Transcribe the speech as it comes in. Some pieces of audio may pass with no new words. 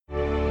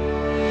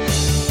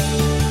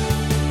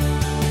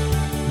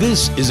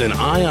This is an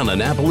Eye on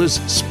Annapolis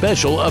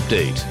special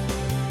update.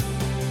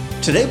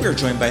 Today we are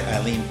joined by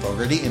Eileen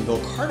Fogarty and Bill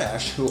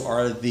Kardash, who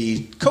are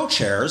the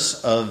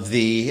co-chairs of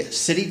the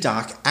City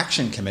Dock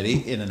Action Committee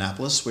in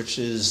Annapolis, which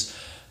is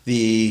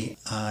the,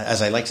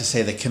 as I like to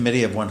say, the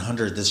committee of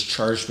 100 that's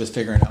charged with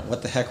figuring out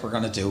what the heck we're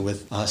going to do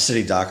with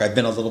City Dock. I've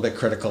been a little bit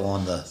critical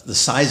on the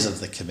size of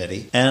the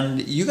committee.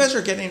 And you guys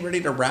are getting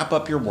ready to wrap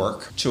up your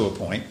work to a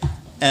point.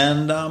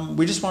 And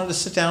we just wanted to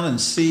sit down and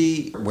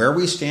see where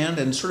we stand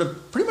and sort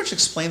of pretty much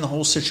explain the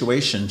whole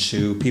situation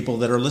to people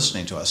that are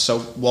listening to us.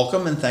 So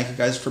welcome, and thank you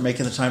guys for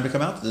making the time to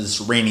come out this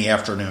rainy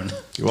afternoon.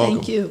 You're welcome.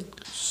 Thank you.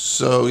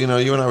 So, you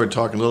and I were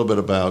talking a little bit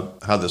about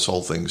how this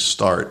whole thing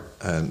started,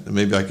 and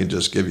maybe I can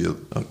just give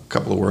you a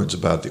couple of words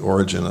about the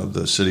origin of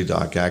the City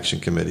Dock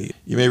Action Committee.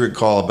 You may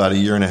recall about a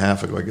year and a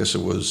half ago, I guess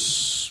it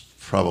was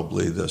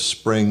probably the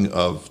spring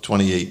of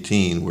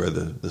 2018, where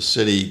the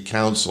city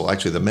council,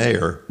 actually the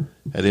mayor,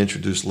 had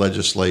introduced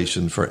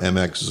legislation for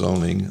MX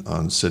zoning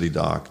on City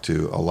Dock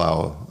to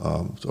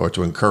allow or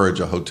to encourage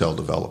a hotel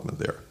development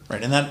there.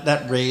 Right, and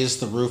that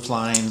raised the roof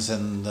lines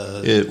and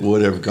the... It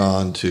would have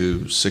gone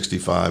to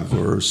 65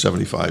 or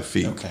 75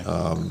 feet. Okay.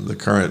 The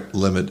current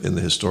limit in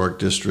the historic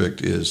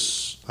district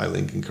is,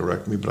 Eileen can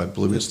correct me, but I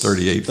believe it's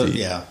 38 feet.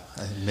 Yeah,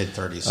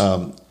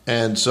 mid-30s.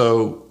 And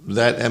so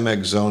that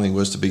MX zoning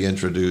was to be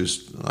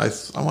introduced, I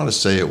want to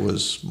say it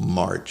was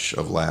March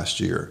of last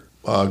year.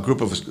 A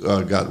group of us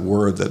got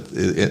word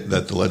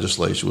that the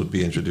legislation would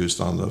be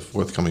introduced on the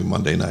forthcoming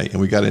Monday night, and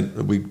we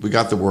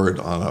got the word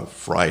on a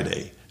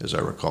Friday, as I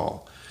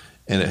recall,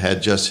 and it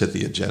had just hit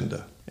the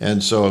agenda.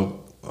 And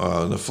so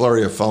in a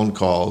flurry of phone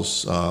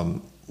calls,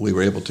 we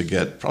were able to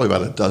get probably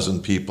about a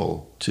dozen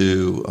people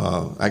to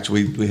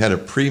actually we had a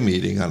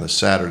pre-meeting on a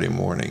Saturday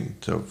morning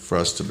for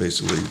us to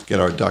basically get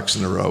our ducks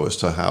in a row as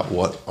to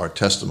what our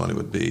testimony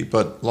would be.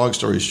 But long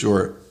story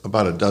short,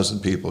 about a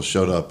dozen people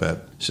showed up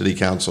at city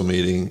council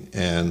meeting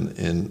and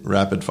in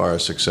rapid fire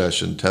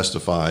succession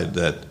testified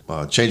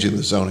that changing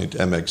the zoning to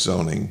MX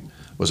zoning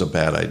was a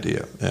bad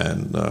idea.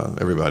 And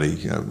everybody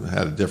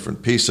had a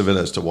different piece of it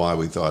as to why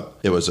we thought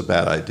it was a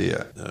bad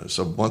idea.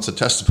 So once the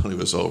testimony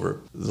was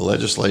over, the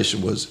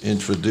legislation was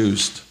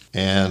introduced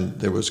and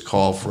there was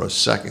call for a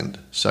second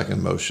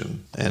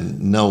motion,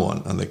 and no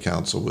one on the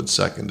council would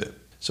second it.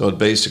 So it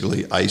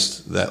basically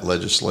iced that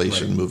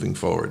legislation moving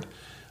forward.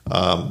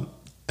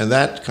 And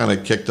that kind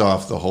of kicked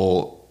off the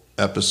whole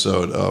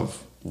episode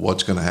of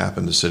what's going to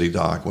happen to City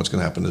Dock, what's going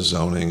to happen to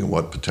zoning, and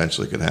what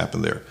potentially could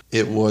happen there.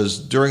 It was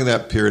during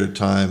that period of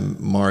time,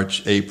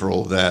 March,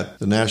 April, that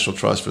the National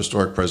Trust for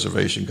Historic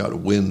Preservation got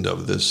wind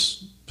of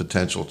this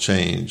potential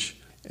change.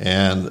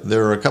 And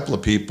there are a couple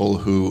of people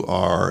who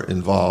are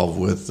involved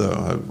with,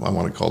 I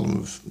want to call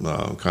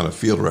them kind of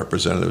field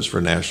representatives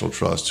for National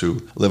Trust,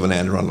 who live in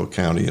Anne Arundel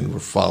County and were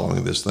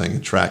following this thing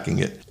and tracking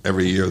it.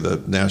 Every year the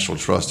National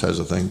Trust has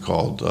a thing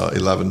called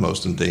 11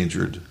 Most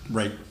Endangered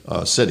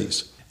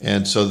Cities.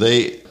 And so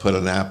they put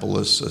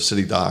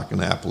City Dock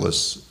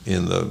Annapolis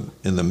in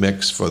the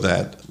mix for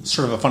that.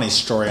 Sort of a funny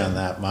story on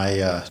that.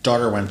 My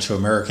daughter went to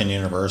American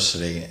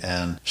University,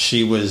 and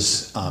she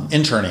was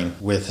interning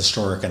with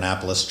Historic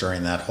Annapolis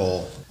during that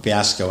whole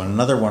fiasco. And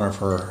another one of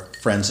her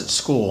friends at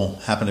school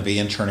happened to be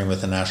interning with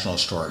the National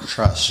Historic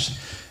Trust.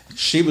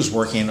 She was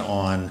working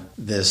on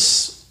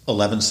this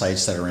 11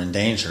 sites that are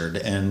endangered,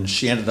 and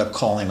she ended up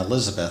calling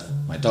Elizabeth,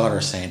 my daughter,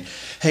 saying,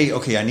 hey,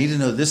 okay, I need to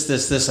know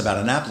this about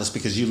Annapolis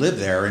because you live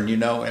there and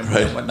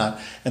and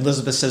whatnot. And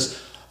Elizabeth says,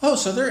 oh,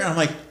 so they're, and I'm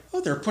like, oh,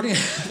 they're putting...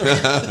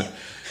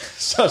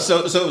 So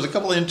it was a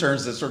couple of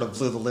interns that sort of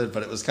blew the lid,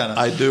 but it was kind of...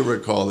 I do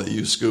recall that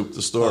you scooped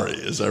the story,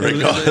 as I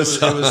recall. It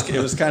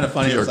was kind of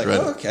funny. It was like,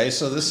 oh, okay,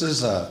 so this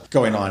is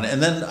going on.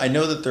 And then I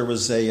know that there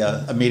was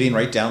a meeting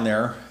right down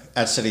there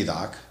at City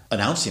Dock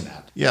announcing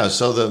that. Yeah,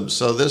 so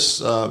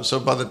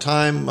by the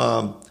time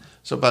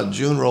about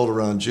June rolled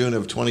around, June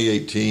of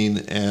 2018,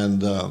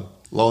 and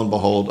lo and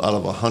behold, out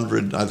of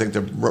 100, I think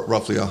there were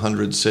roughly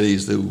 100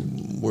 cities that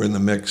were in the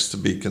mix to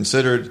be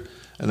considered,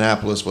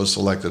 Annapolis was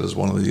selected as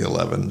one of the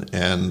 11,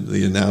 and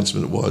the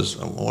announcement was,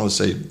 I want to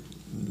say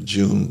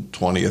June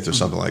 20th or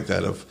something like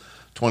that of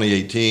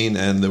 2018,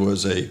 and there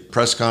was a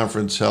press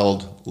conference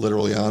held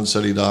literally on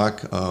City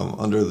Dock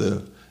under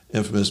the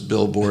infamous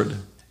billboard.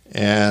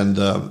 And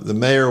the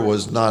mayor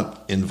was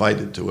not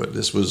invited to it.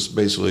 This was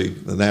basically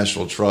the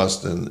National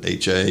Trust and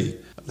HA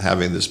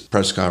having this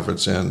press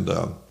conference, and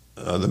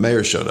the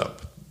mayor showed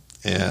up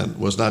and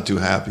was not too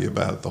happy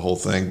about the whole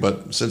thing.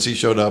 But since he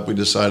showed up, we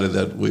decided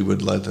that we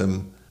would let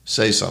him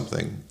say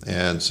something,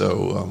 and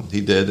so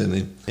he did,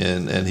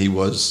 and he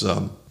was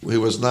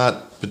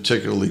not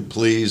particularly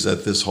pleased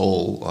that this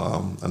whole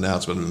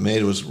announcement had been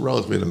made. It was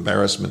relatively an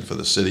embarrassment for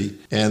the city,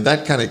 and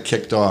that kind of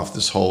kicked off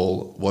this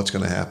whole what's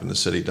going to happen to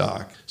City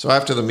Dock. So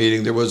after the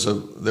meeting, there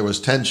was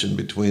tension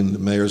between the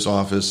mayor's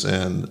office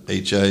and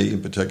HA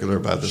in particular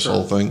about this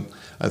whole thing.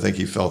 I think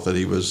he felt that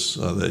he was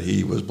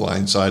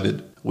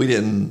blindsided. We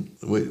didn't.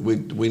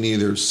 We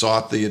neither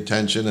sought the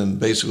attention, and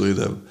basically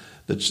the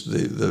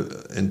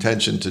the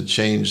intention to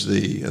change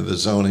the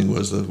zoning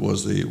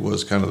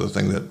was kind of the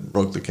thing that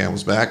broke the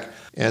camel's back.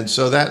 And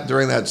so that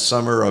during that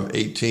summer of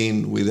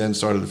 18, we then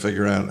started to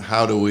figure out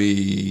how do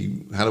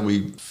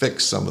we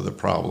fix some of the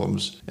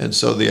problems. And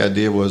so the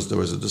idea was there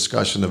was a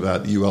discussion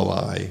about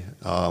ULI,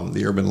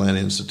 the Urban Land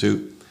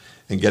Institute,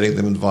 and getting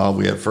them involved.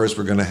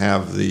 We're going to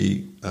have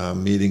the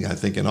meeting, I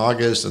think, in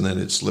August, and then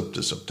it slipped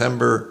to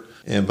September.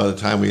 And by the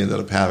time we ended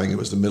up having it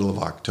was the middle of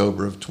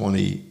October of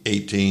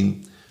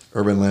 2018.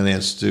 Urban Land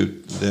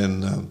Institute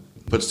then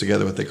puts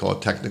together what they call a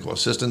technical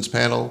assistance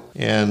panel,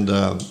 and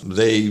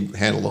they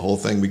handle the whole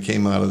thing. We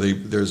came out of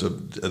there's a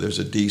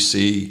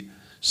DC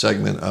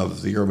segment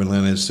of the Urban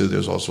Land Institute.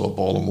 There's also a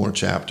Baltimore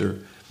chapter,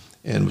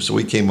 and so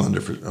we came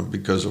under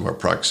because of our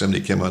proximity.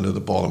 Came under the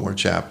Baltimore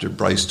chapter.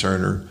 Bryce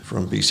Turner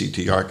from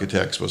BCT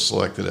Architects was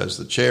selected as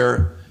the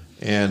chair,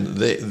 and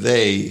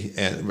they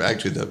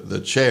actually the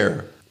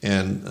chair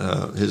and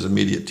his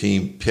immediate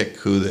team pick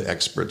who the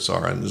experts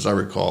are. And as I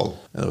recall,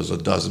 there was a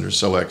dozen or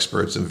so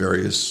experts in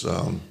various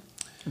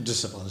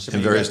disciplines.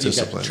 In various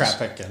disciplines.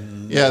 Traffic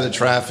and the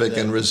traffic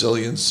and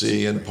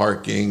resiliency and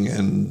parking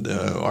and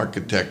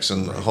architects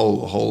and a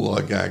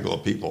whole gaggle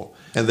of people.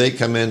 And they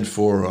come in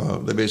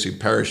they basically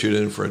parachute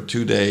in for a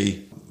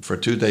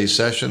two-day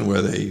session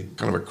where they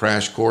kind of a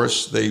crash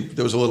course.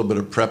 There was a little bit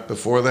of prep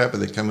before that, but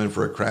they come in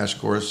for a crash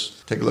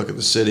course, take a look at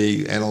the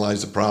city,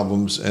 analyze the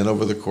problems, and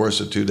over the course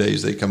of 2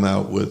 days, they come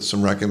out with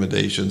some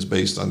recommendations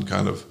based on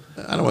kind of,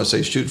 I don't want to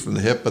say shoot from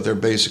the hip, but they're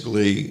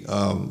basically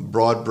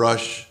broad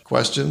brush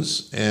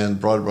questions and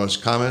broad brush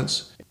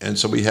comments. And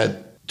so we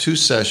had 2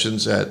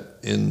 sessions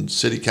in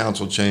city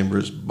council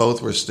chambers.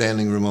 Both were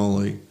standing room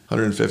only.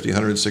 150,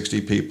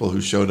 160 people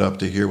who showed up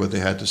to hear what they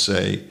had to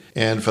say.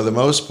 And for the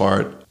most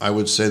part, I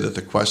would say that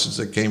the questions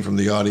that came from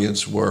the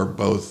audience were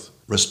both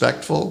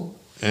respectful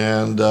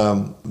and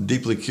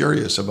deeply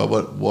curious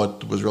about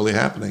what was really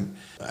happening.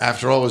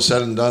 After all was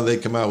said and done, they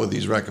come out with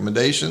these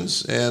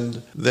recommendations.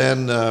 And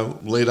then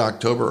late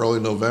October, early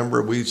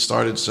November, we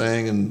started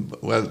saying, and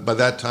by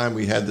that time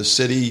we had the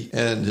city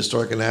and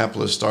Historic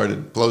Annapolis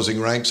started closing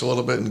ranks a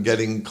little bit and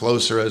getting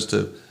closer as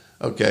to,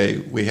 okay,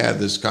 we had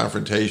this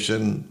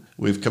confrontation.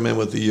 We've come in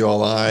with the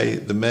ULI,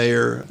 the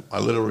mayor. I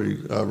literally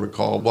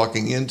recall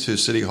walking into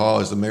City Hall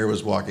as the mayor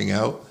was walking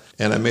out.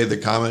 And I made the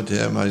comment to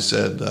him. I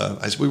said,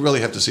 we really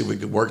have to see if we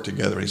could work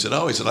together. And he said,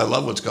 I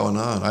love what's going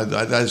on.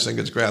 I just think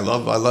it's great. I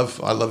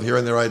love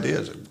hearing their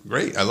ideas.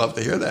 Great. I love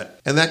to hear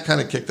that. And that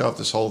kind of kicked off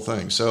this whole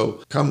thing.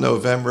 So come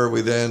November, we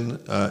then,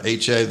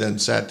 HA then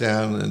sat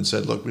down and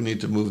said, look, we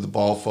need to move the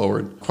ball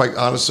forward. Quite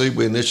honestly,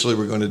 we initially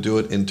were going to do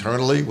it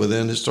internally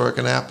within Historic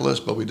Annapolis,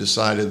 but we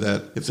decided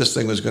that if this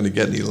thing was going to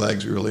get any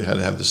legs, we really had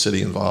to have the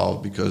city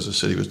involved because the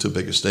city was too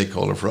big a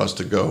stakeholder for us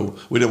to go.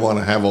 We didn't want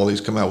to have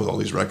come out with all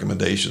these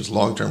recommendations,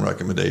 long-term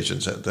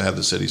recommendations, to have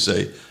the city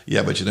say,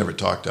 yeah, but you never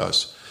talked to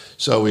us.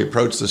 So we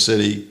approached the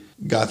city,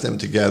 got them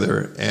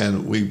together,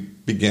 and we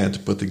began to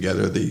put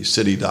together the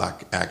City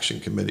Dock Action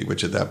Committee,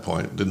 which at that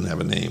point didn't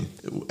have a name.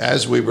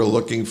 As we were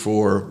looking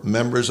for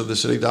members of the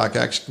City Dock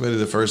Action Committee,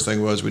 the first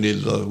thing was we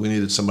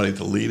needed somebody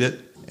to lead it.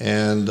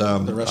 And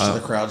the rest of the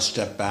crowd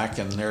stepped back,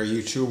 and there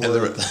you two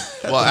were.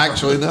 Well,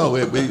 actually, no.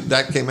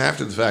 That came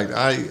after the fact.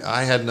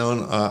 I had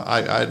known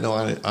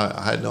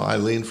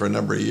Eileen for a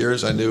number of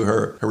years. I knew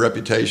her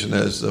reputation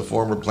as the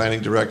former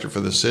planning director for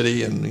the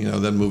city, and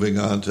then moving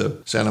on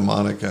to Santa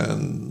Monica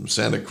and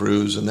Santa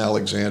Cruz and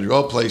Alexandria,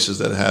 all places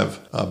that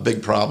have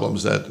big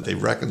problems that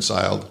they've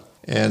reconciled.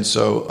 And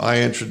so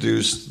I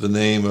introduced the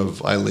name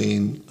of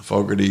Eileen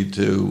Fogarty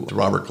to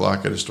Robert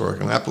Clark at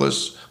Historic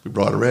Annapolis. We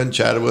brought her in,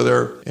 chatted with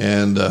her,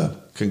 and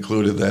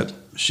concluded that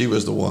she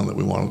was the one that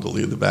we wanted to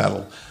lead the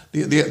battle.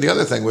 The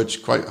other thing,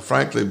 which quite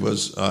frankly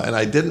was, and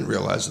I didn't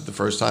realize it the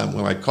first time,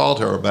 when I called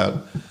her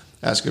about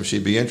asking if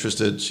she'd be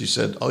interested, she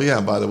said, oh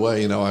yeah, by the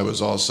way, I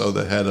was also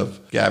the head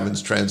of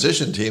Gavin's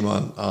transition team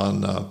on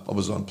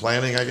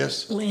planning, I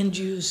guess? Land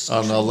use.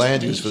 On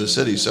land use for the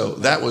city. So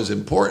that was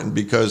important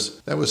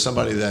because that was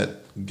somebody that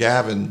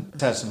Gavin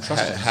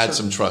had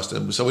some trust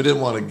in. So we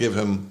didn't want to give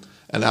him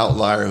an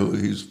outlier who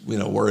he's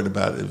worried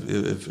about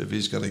if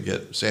he's going to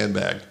get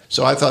sandbagged.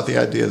 So I thought the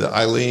idea that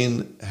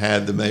Eileen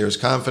had the mayor's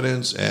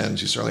confidence and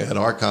she certainly had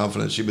our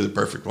confidence, she'd be the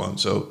perfect one.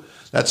 So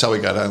that's how we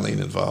got Eileen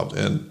involved.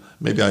 And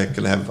maybe I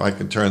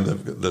can turn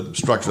the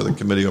structure of the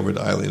committee over to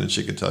Eileen and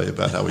she can tell you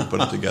about how we put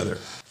it together.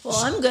 Well,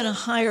 I'm going to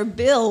hire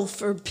Bill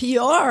for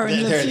PR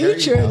in the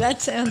future.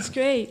 That sounds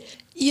great.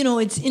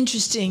 It's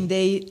interesting.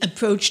 They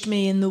approached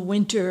me in the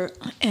winter,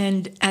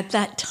 and at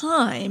that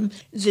time,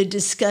 the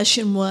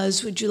discussion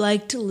was, would you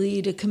like to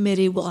lead a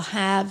committee? We'll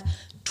have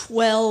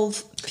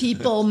 12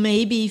 people,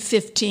 maybe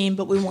 15,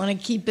 but we want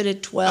to keep it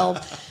at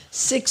 12.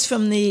 6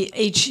 from the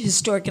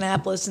Historic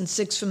Annapolis and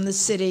 6 from the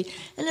city,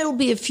 and it'll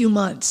be a few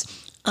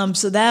months.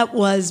 So that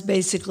was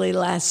basically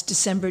last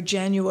December,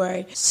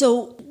 January.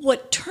 So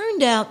what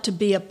turned out to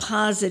be a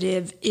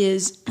positive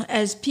is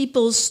as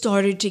people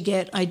started to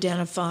get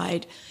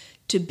identified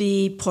to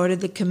be part of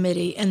the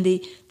committee. And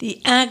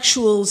the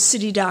actual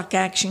City Dock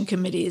Action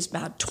Committee is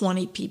about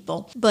 20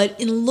 people. But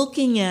in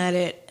looking at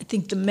it, I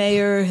think the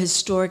mayor,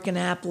 Historic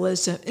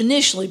Annapolis,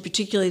 initially,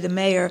 particularly the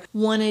mayor,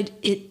 wanted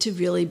it to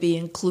really be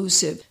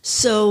inclusive.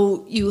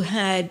 So you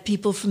had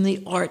people from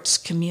the arts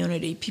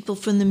community, people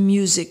from the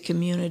music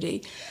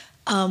community.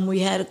 We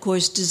had, of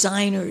course,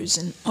 designers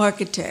and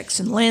architects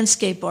and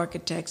landscape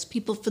architects,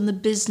 people from the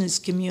business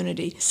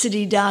community,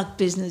 city dock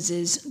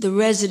businesses, the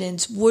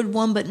residents, Ward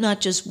 1, but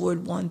not just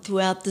Ward 1,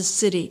 throughout the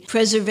city,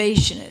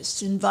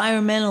 preservationists,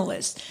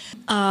 environmentalists,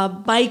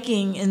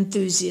 biking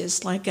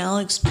enthusiasts like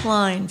Alex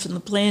Klein from the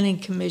Planning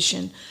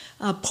Commission,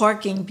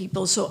 parking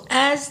people. So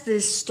as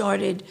this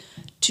started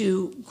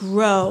to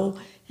grow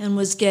and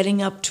was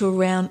getting up to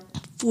around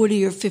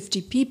 40 or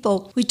 50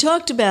 people, we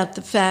talked about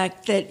the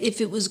fact that if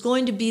it was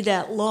going to be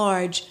that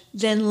large,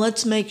 then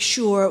let's make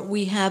sure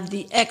we have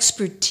the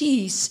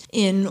expertise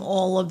in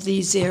all of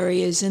these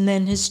areas. And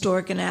then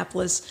Historic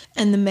Annapolis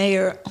and the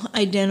mayor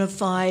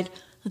identified,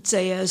 let's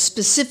say, a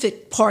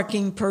specific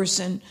parking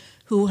person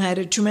who had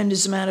a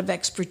tremendous amount of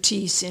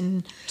expertise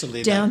in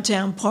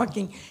downtown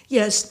parking.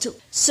 Yes.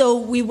 So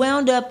we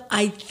wound up,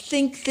 I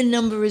think the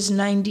number is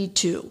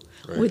 92.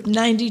 Right. With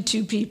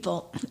 92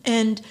 people.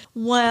 And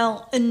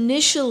while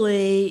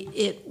initially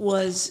it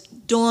was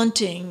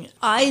daunting,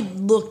 I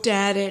looked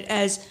at it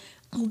as,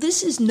 well,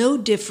 this is no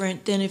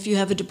different than if you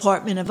have a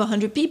department of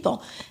 100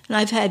 people. And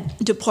I've had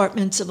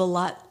departments of a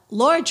lot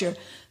larger.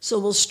 So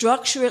we'll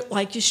structure it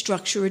like you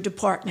structure a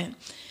department.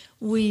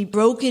 We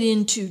broke it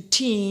into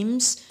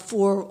teams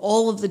for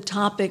all of the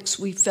topics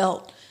we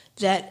felt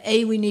that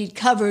A, we need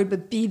covered,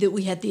 but B, that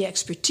we had the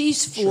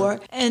expertise for, sure.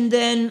 And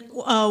then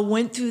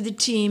went through the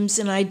teams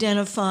and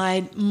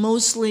identified,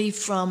 mostly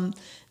from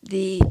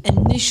the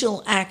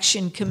initial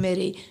action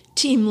committee,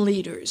 team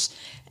leaders.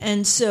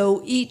 And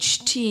so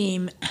each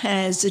team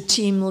has a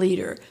team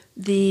leader.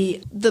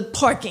 The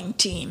parking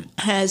team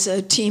has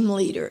a team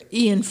leader,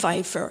 Ian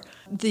Pfeiffer.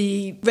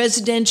 The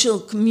residential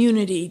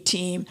community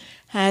team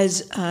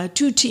has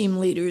two team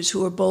leaders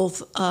who are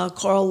both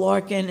Carl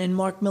Larkin and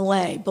Mark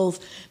Millet, both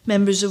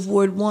members of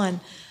Ward 1.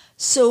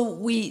 So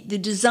the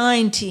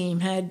design team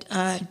had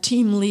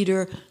team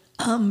leader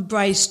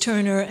Bryce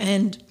Turner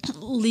and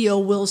Leo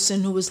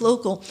Wilson, who was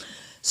local.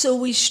 So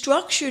we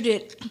structured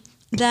it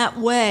that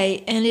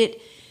way, and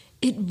it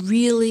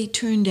really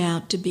turned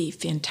out to be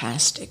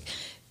fantastic.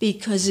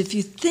 Because if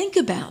you think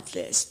about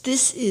this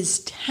is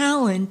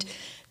talent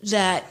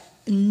that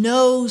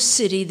no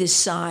city this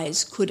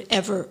size could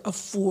ever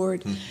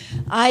afford.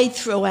 I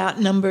throw out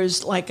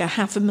numbers like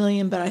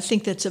 500,000, but I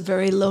think that's a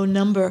very low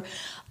number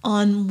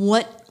on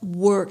what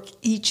work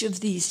each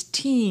of these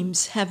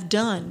teams have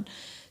done.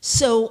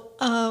 So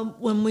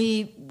when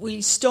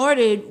we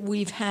started,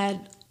 we've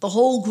had the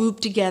whole group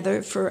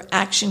together for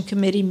action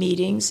committee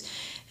meetings,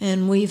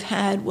 and we'll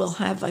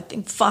have, I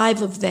think,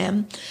 5 of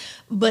them.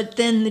 But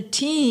then the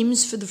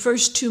teams for the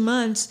first 2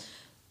 months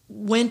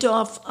went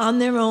off on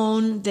their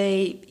own.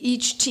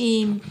 Each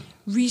team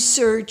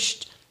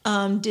researched,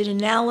 did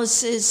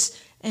analysis,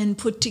 and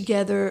put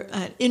together,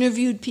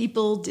 interviewed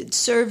people, did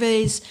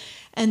surveys,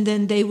 and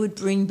then they would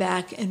bring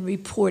back and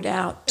report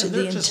out to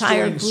the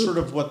entire group. Sort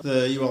of what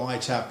the ULI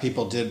TAP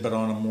people did, but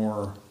on a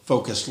more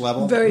focused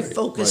level. Very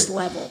focused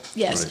level,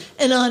 yes.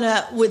 Right.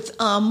 And with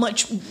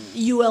much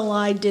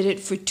ULI did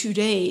it for 2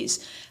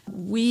 days.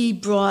 We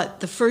brought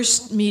the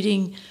first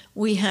meeting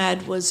we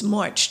had was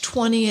March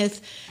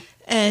 20th.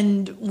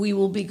 And we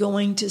will be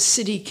going to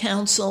City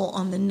Council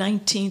on the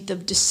 19th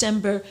of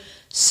December.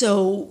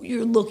 So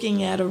you're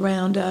looking at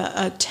around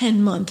a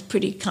 10-month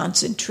pretty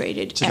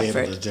concentrated effort. To be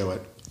able to do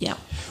it. Yeah.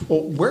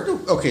 Well, where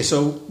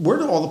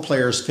do all the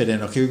players fit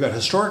in? Okay, we've got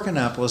Historic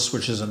Annapolis,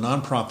 which is a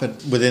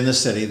nonprofit within the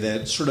city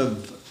that sort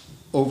of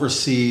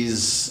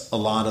oversees a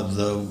lot of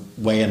the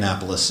way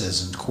Annapolis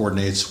is and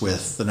coordinates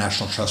with the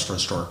National Trust for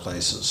Historic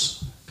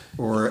Places.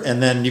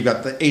 And then you've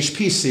got the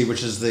HPC,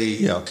 which is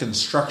the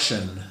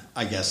construction,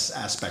 I guess,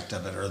 aspect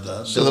of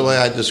it, So the way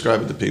I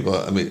describe it to people,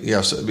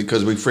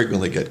 because we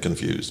frequently get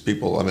confused.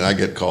 People, I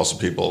get calls from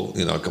people,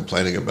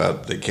 complaining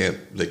about they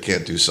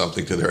can't do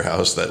something to their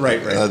house.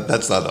 Right.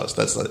 That's not us.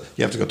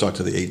 You have to go talk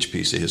to the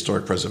HPC,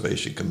 Historic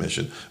Preservation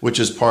Commission, which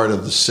is part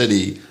of the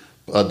city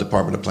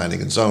Department of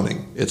Planning and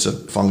Zoning. It's a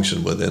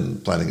function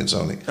within Planning and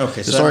Zoning.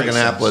 Okay, so Historic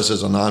Annapolis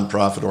is a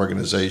nonprofit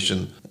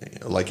organization,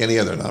 like any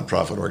other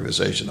nonprofit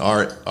organization.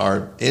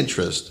 Our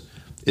interest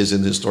is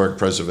in historic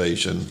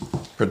preservation,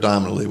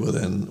 predominantly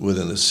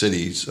within the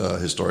city's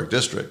historic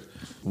district.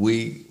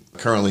 We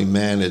currently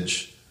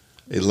manage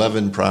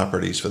 11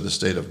 properties for the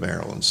state of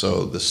Maryland.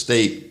 So the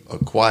state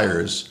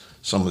acquires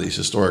some of these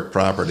historic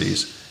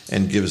properties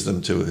and gives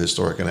them to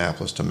Historic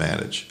Annapolis to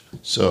manage.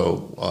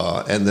 So,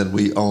 and then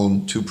we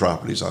own 2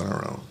 properties on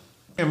our own.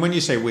 And when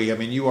you say we,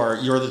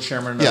 you're the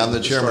chairman of I'm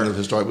the chairman of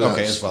Historic.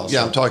 Okay, as well.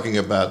 Yeah, I'm talking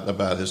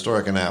about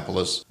Historic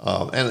Annapolis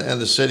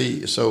and the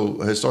city. So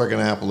Historic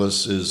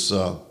Annapolis is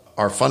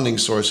our funding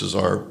sources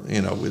are,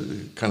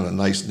 with kind of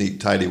nice,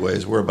 neat, tidy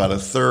ways. We're about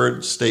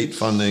 1/3 state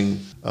funding,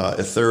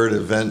 1/3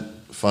 event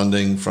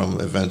funding from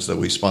events that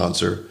we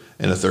sponsor,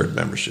 and a third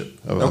membership.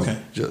 Okay.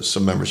 Just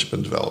some membership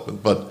and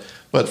development. But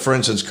for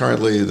instance,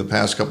 currently, the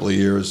past couple of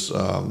years,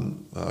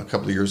 a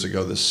couple of years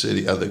ago, the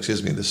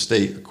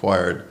state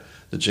acquired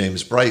the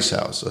James Bryce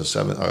House, a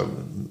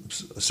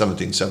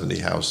 1770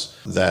 house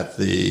that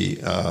they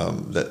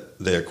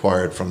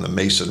acquired from the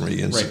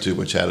Masonry Institute,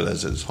 which had it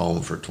as its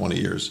home for 20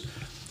 years.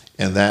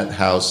 And that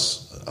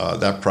house,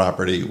 that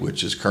property,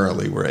 which is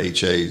currently where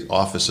HA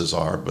offices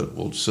are, but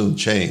will soon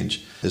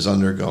change, is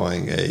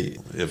undergoing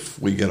if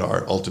we get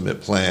our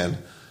ultimate plan,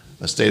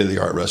 a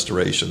state-of-the-art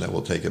restoration that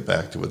will take it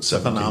back to its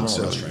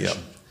 1770. Yep.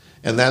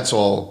 And that's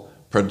all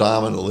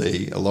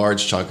predominantly, a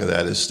large chunk of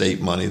that is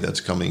state money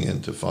that's coming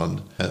in to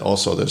fund. And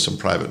also there's some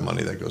private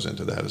money that goes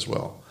into that as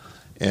well.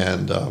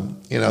 And,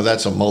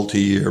 that's a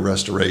multi-year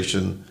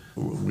restoration.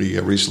 We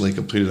recently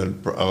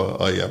completed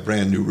a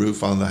brand new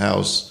roof on the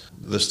house.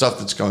 The stuff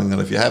that's going on,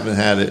 if you haven't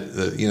had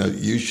it,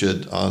 you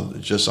should,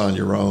 just on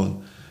your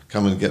own,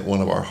 come and get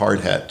one of our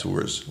hard hat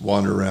tours,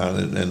 wander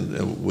around,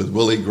 and with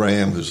Willie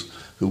Graham,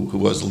 who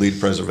was the lead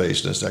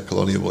preservationist at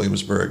Colonial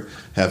Williamsburg,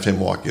 have him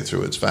walk you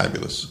through. It's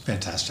fabulous.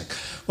 Fantastic.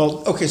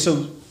 Well, okay,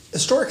 so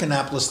Historic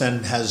Annapolis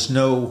then has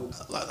no,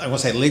 I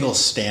want to say, legal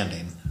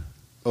standing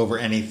over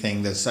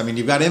anything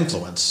you've got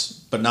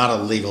influence, but not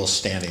a legal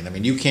standing. I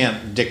mean, you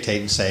can't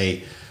dictate and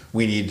say,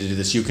 we need to do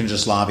this. You can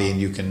just lobby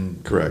and you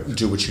can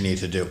do what you need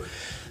to do.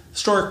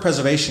 Historic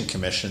Preservation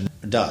Commission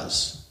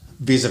does,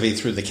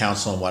 vis-a-vis through the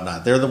council and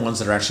whatnot. They're the ones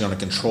that are actually going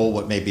to control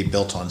what may be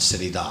built on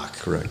city dock.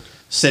 Correct.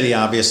 City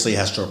obviously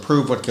has to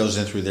approve what goes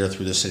in through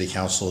the city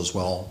council as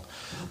well,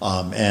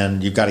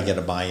 and you've got to get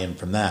a buy-in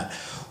from that.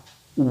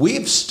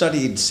 We've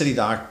studied city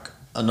dock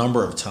a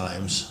number of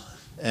times,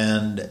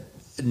 and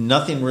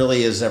nothing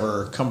really has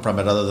ever come from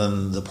it other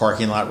than the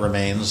parking lot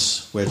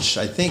remains, which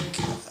I think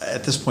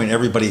at this point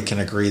everybody can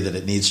agree that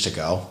it needs to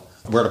go.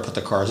 Where to put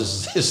the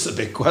cars is the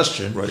big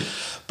question. Right.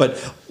 But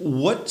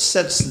what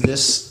sets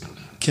this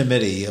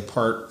committee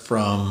apart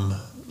from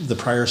the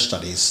prior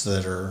studies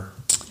that are...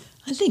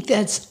 I think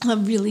that's a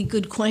really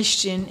good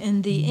question,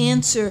 and the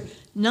answer,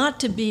 not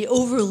to be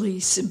overly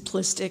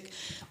simplistic,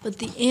 but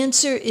the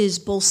answer is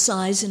both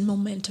size and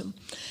momentum.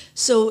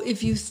 So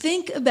if you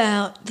think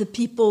about the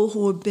people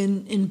who have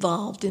been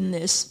involved in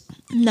this,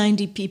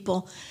 90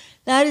 people,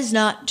 that is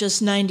not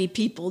just 90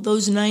 people.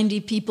 Those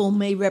 90 people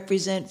may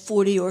represent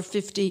 40 or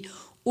 50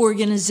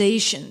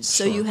 organizations.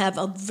 So you have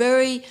a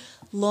very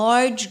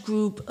large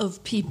group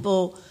of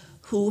people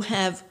who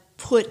have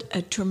put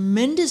a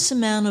tremendous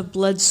amount of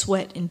blood,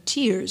 sweat, and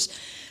tears.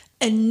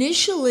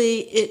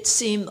 Initially, it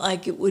seemed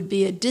like it would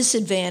be a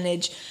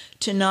disadvantage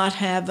to not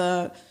have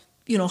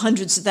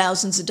hundreds of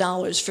thousands of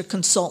dollars for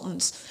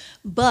consultants.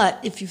 But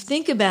if you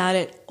think about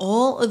it,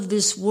 all of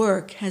this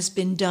work has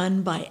been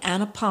done by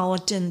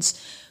Annapolitans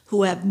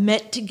who have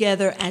met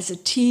together as a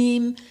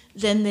team.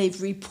 Then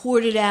they've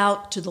reported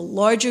out to the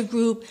larger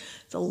group.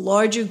 The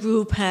larger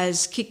group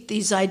has kicked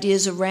these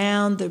ideas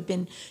around. There have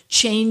been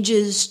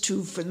changes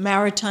for the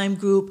maritime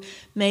group,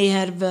 may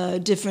have a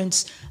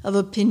difference of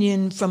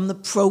opinion from the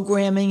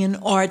programming and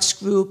arts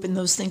group, and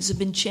those things have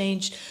been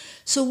changed.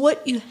 So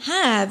what you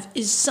have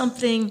is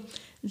something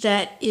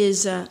that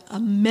is a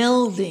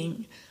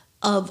melding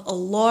of a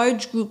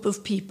large group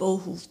of people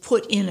who've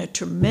put in a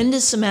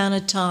tremendous amount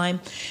of time,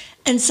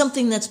 and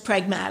something that's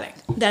pragmatic.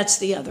 That's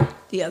the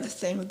other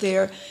thing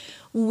there.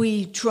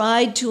 We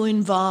tried to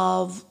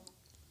involve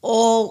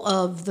all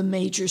of the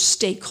major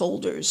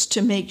stakeholders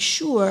to make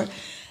sure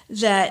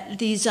that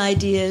these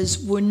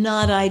ideas were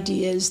not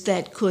ideas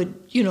that could,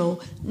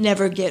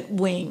 never get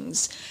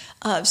wings.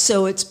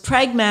 So it's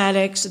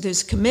pragmatic, so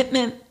there's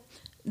commitment,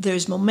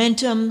 there's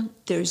momentum,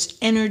 there's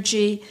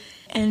energy,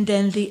 and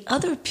then the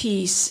other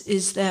piece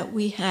is that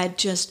we had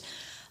just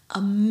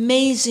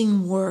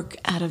amazing work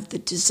out of the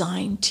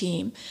design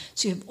team.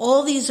 So you have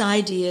all these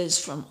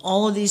ideas from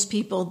all of these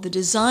people. The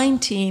design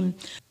team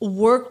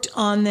worked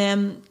on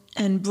them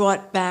and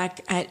brought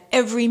back at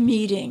every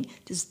meeting,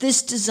 does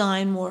this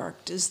design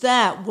work? Does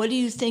that? What do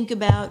you think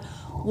about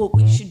what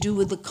we should do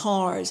with the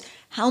cars?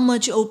 How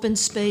much open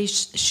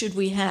space should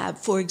we have?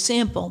 For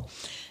example,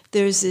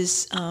 there's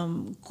this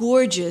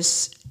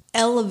gorgeous,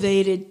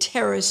 elevated,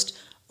 terraced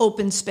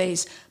open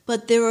space,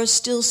 but there are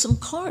still some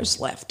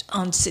cars left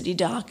on City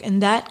Dock,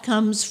 and that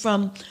comes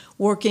from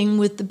working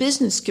with the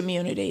business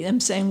community, them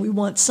saying we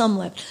want some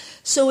left.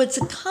 So it's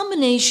a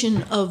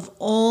combination of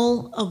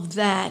all of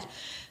that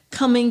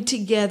coming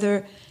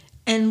together,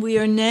 and we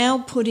are now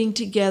putting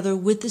together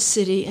with the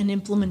city an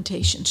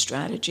implementation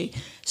strategy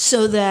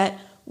so that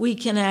we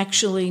can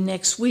actually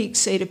next week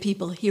say to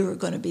people, here are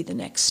going to be the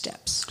next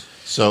steps.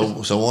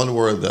 So one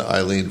word that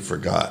Eileen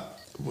forgot,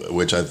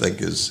 which I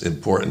think is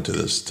important to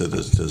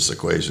this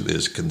equation,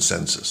 is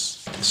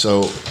consensus.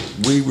 So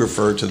we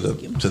refer to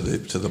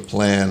the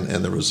plan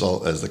and the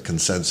result as the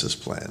consensus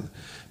plan,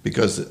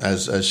 because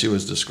as she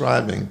was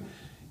describing,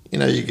 you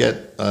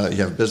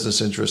have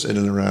business interests in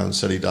and around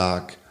City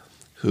Dock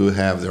who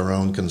have their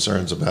own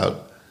concerns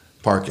about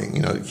parking.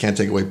 You can't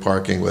take away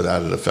parking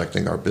without it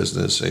affecting our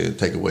business. You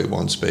take away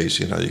one space,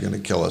 you're going to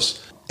kill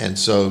us. And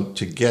so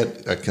to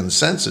get a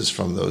consensus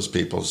from those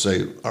people,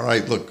 say, all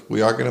right, look,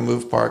 we are going to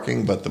move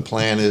parking, but the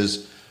plan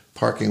is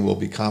parking will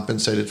be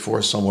compensated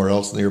for somewhere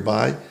else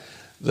nearby.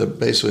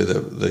 Basically,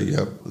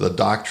 the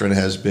doctrine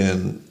has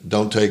been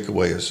don't take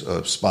away a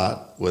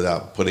spot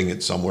without putting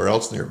it somewhere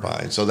else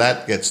nearby. So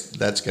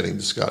that's getting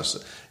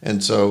discussed.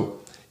 And so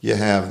you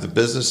have the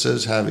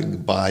businesses having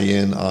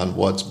buy-in on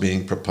what's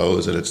being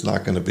proposed, and it's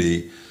not going to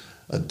be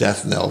a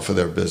death knell for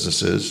their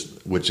businesses,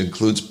 which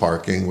includes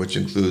parking, which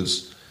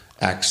includes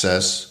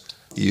access.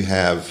 You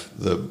have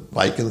the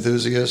bike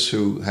enthusiasts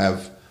who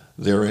have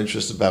their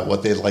interest about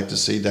what they'd like to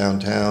see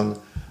downtown.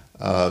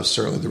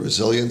 Certainly the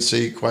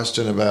resiliency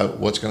question about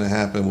what's going to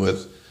happen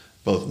with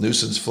both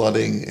nuisance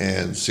flooding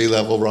and sea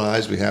level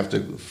rise. We have to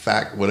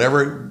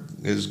whatever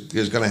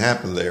is going to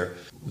happen there.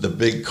 The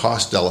big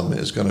cost element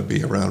is going to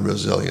be around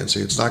resiliency.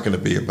 It's not going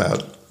to be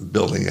about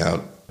building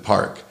out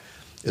park.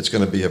 It's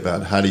going to be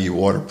about how do you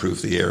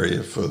waterproof the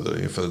area for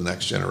the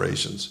next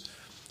generations.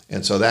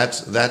 And so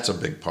that's a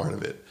big part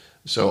of it.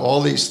 So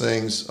all these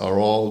things are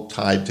all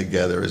tied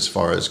together as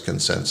far as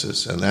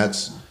consensus. And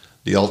that's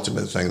the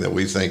ultimate thing that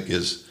we think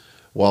is,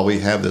 while we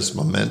have this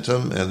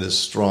momentum and this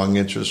strong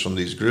interest from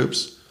these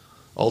groups,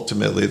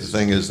 ultimately the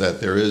thing is that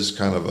there is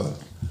kind of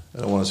I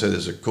don't want to say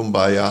there's a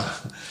kumbaya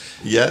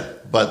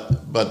yet,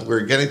 but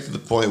we're getting to the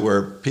point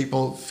where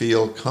people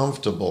feel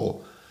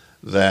comfortable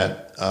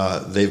that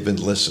they've been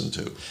listened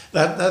to.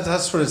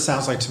 That's what it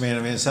sounds like to me. I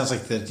mean, it sounds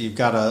like that you've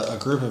got a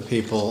group of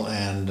people,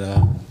 and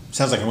it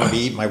sounds like I'm going to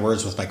be eating my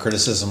words with my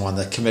criticism on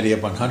the Committee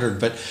of 100,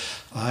 but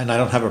and I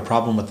don't have a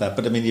problem with that.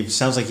 But I mean, it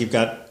sounds like you've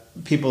got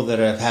people that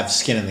have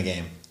skin in the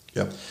game.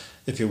 Yep.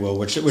 If you will,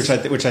 which I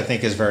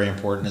think is very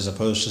important, as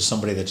opposed to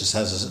somebody that just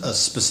has a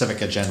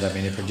specific agenda. I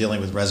mean, if you're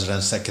dealing with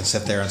residents that can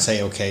sit there and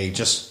say, okay,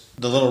 just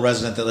the little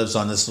resident that lives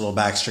on this little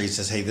back street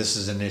says, hey, this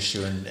is an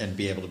issue, and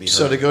be able to be heard.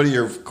 So to go to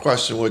your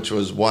question, which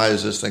was why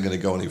is this thing going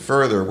to go any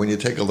further, when you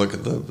take a look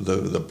at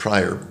the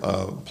prior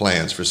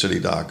plans for City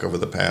Dock over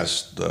the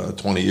past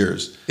 20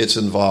 years, it's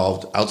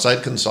involved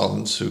outside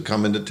consultants who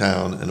come into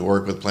town and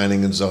work with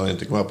planning and zoning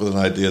to come up with an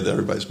idea that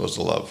everybody's supposed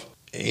to love.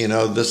 You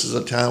know, this is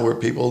a town where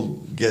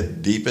people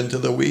get deep into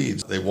the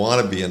weeds. They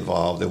want to be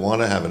involved. They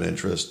want to have an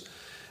interest.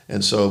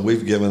 And so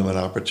we've given them an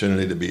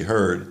opportunity to be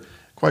heard.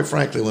 Quite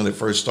frankly, when it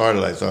first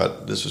started, I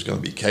thought this was going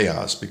to be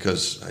chaos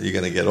because you're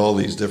going to get all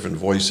these different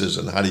voices,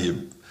 and how do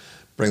you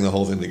bring the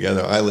whole thing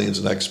together? Eileen's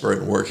an expert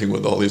in working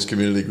with all these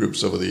community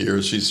groups over the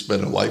years. She's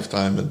spent a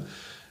lifetime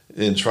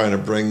in trying to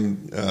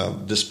bring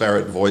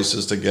disparate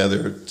voices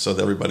together so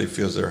that everybody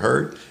feels they're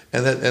heard.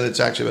 And it's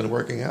actually been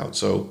working out.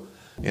 So,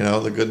 you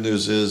know, the good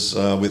news is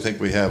we think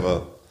we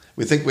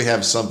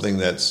have something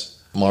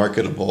that's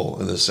marketable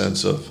in the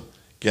sense of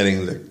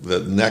getting the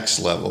next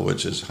level,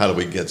 which is how do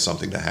we get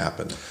something to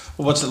happen.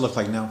 Well, what's it look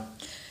like now?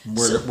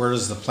 Where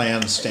does the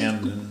plan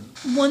stand?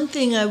 One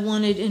thing I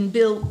wanted, and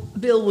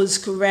Bill was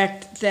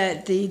correct,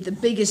 that the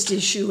biggest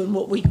issue in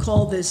what we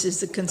call this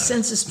is the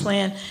consensus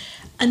plan.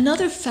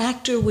 Another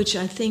factor which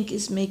I think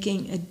is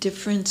making a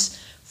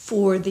difference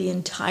for the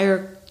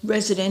entire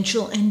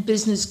residential and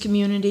business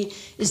community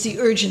is the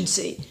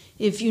urgency.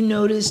 If you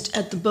noticed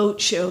at the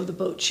boat show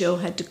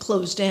had to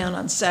close down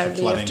on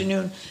Saturday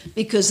afternoon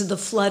because of the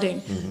flooding.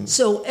 Mm-hmm.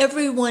 So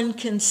everyone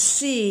can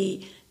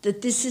see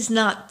that this is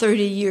not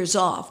 30 years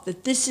off,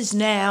 that this is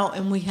now,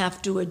 and we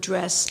have to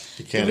address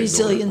the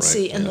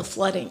resiliency and the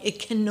flooding.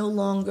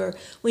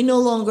 We no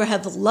longer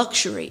have the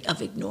luxury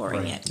of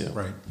ignoring it. Yeah.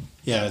 Right.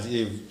 Yeah,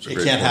 it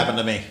can't happen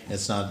to me.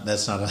 That's not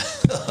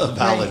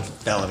a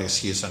valid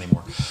excuse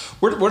anymore.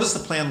 What does the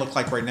plan look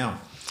like right now?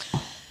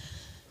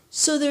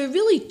 So there are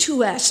really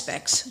two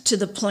aspects to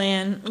the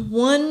plan.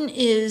 One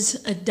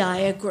is a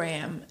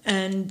diagram,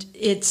 and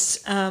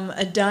it's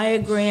a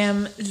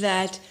diagram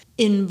that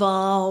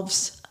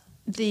involves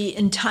the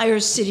entire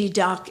City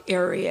Dock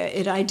area.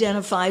 It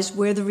identifies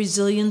where the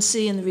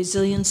resiliency and the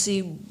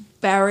resiliency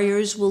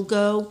barriers will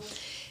go.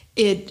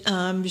 It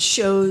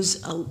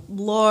shows a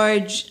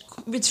large,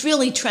 it's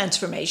really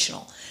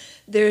transformational.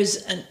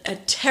 There's a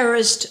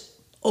terraced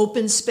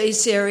open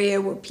space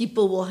area where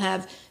people will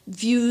have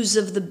views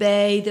of the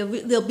bay.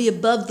 They'll be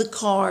above the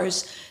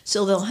cars,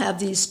 so they'll have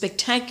these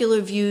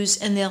spectacular views,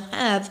 and they'll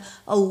have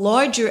a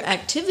larger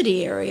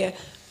activity area,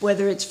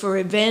 whether it's for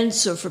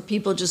events or for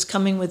people just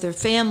coming with their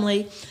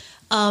family.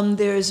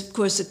 There's, of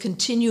course, a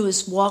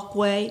continuous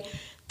walkway.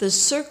 The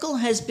circle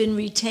has been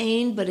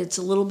retained, but it's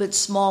a little bit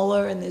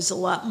smaller, and there's a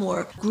lot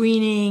more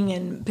greening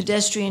and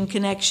pedestrian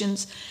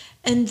connections.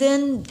 And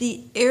then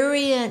the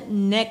area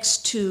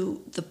next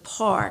to the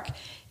park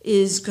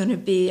is going to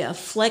be a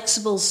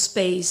flexible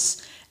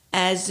space,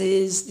 as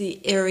is the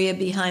area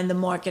behind the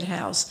market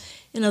house.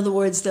 In other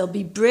words, they'll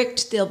be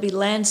bricked, they'll be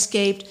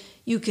landscaped.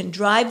 You can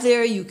drive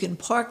there, you can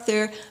park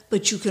there,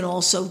 but you can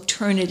also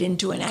turn it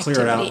into an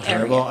activity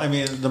area. Well, I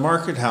mean, the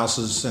market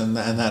houses and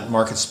that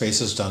market space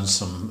has done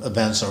some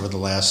events over the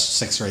last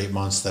 6 or 8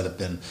 months that have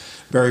been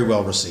very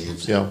well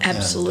received. Yeah,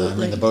 absolutely. And, I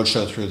mean, the boat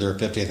show threw their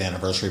 50th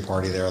anniversary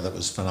party there that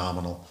was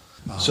phenomenal.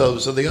 So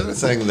the other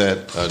thing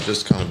that,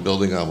 just kind of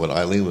building on what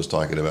Eileen was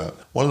talking about,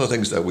 one of the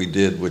things that we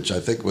did, which I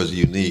think was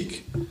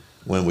unique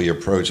when we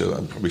approached it,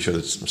 I probably should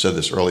have said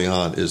this early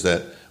on, is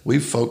that we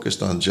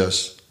focused on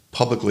just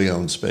publicly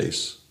owned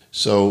space.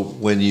 So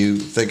when you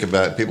think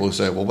about people who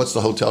say, well, what's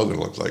the hotel going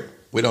to look like?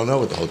 We don't know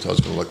what the hotel is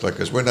going to look like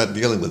because we're not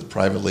dealing with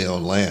privately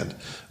owned land.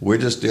 We're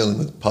just dealing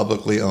with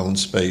publicly owned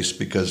space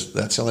because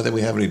that's the only thing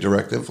we have any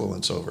direct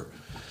influence over.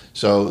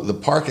 So the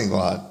parking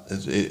lot,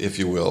 if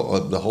you will,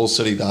 the whole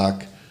city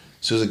dock,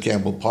 Susan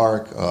Campbell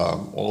Park,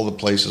 all the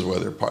places where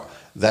they're parked,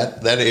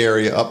 that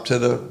area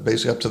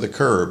basically up to the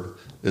curb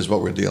is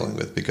what we're dealing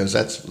with because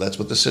that's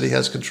what the city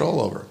has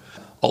control over.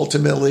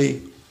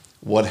 Ultimately,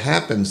 what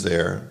happens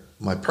there,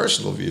 my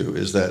personal view,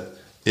 is that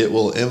it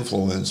will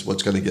influence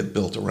what's going to get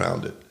built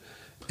around it.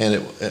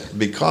 And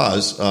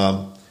because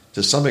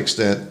to some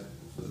extent,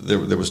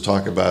 there was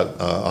talk about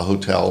a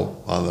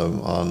hotel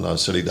on the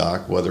city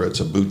dock, whether it's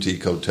a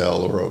boutique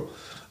hotel or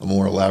a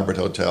more elaborate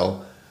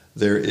hotel.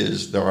 There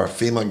are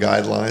FEMA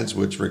guidelines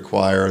which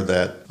require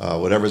that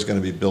whatever's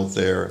going to be built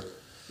there,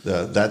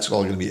 that's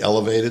all going to be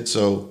elevated.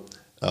 So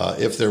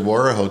if there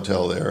were a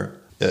hotel there,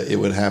 it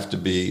would have to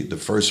be, the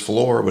first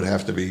floor would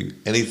have to be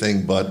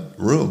anything but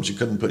rooms. You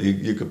couldn't put,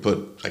 you could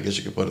put, I guess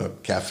you could put a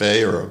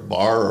cafe or a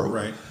bar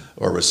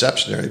or a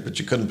reception area, but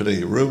you couldn't put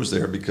any rooms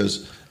there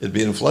because it'd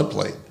be in a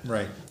floodplain.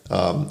 Right.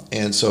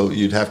 And so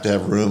you'd have to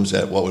have rooms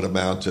at what would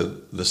amount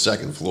to the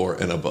second floor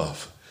and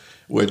above,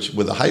 which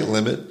with a height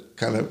limit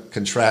kind of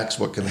contracts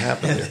what can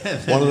happen there.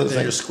 One of the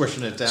things, you're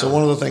squishing it down. So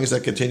one of the things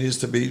that continues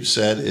to be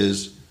said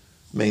is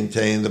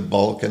maintain the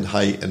bulk and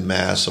height and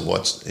mass of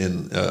what's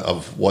in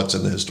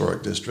the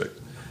historic district.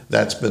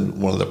 That's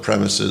been one of the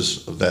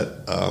premises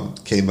that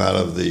came out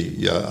of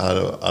the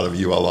out of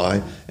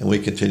ULI, and we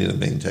continue to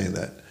maintain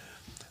that.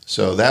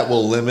 So that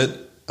will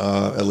limit,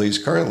 at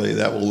least currently,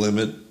 that will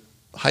limit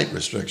height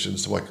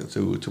restrictions to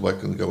what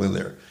can go in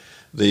there.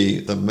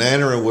 The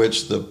manner in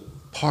which the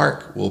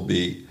park will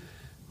be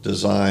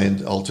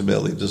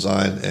ultimately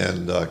designed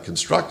and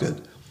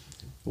constructed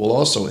will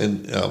also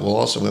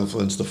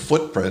influence the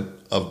footprint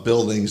of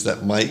buildings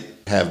that might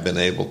have been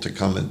able to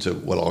come into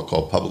what I'll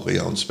call publicly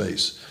owned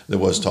space. There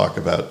was talk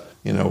about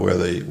where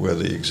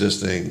the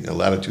existing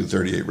Latitude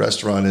 38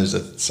 restaurant is,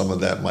 that some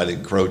of that might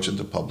encroach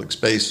into public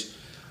space.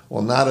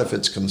 Well, not if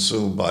it's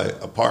consumed by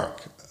a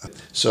park.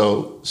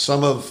 So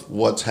some of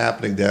what's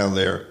happening down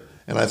there,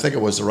 and I think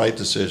it was the right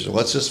decision,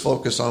 let's just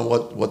focus on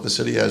what the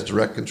city has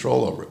direct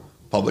control over,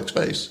 public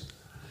space.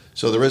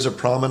 So there is a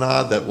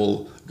promenade that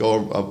will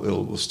go. It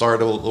will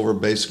start over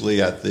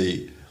basically at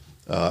the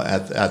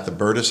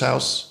Burtis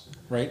House,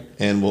 right,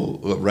 and we'll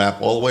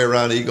wrap all the way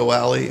around Eagle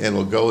Alley, and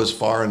we'll go as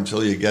far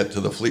until you get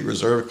to the Fleet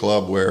Reserve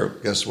Club, where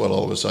guess what?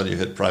 All of a sudden you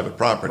hit private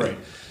property. Right.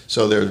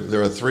 So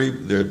there are three.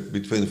 There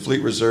between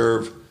Fleet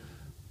Reserve,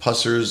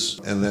 Pussers,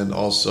 and then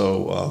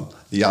also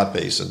the Yacht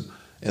Basin,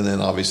 and then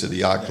obviously the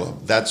Yacht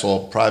Club. That's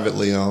all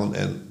privately owned,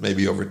 and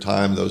maybe over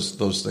time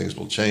those things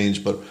will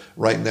change. But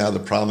right now the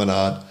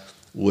promenade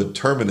would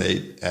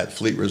terminate at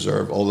Fleet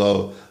Reserve,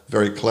 although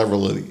very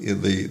cleverly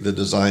the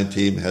design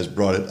team has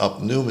brought it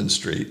up Newman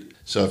Street.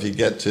 So if you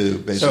get to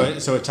basically...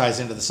 So it ties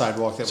into the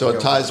sidewalk. So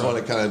it ties on,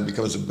 it kind of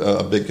becomes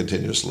a big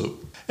continuous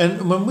loop.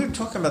 And when we're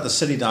talking about the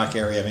city dock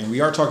area, I mean, we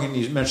are talking,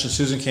 you mentioned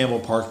Susan Campbell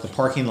Park, the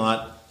parking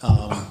lot,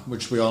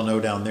 which we all know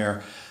down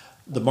there,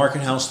 the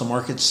Market House, the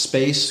market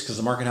space, because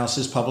the Market House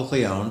is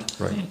publicly owned.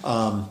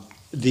 Right.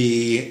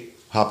 The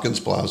Hopkins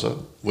Plaza,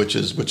 which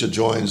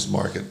adjoins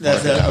Market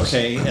House.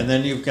 Okay, and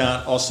then you've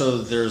got also,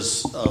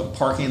 there's a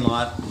parking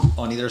lot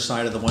on either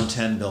side of the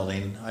 110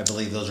 building. I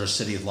believe those are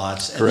city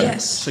lots. Correct.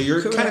 Yes. So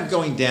you're kind of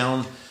going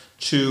down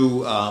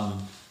to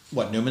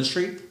Newman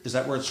Street? Is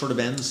that where it sort of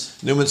ends?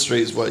 Newman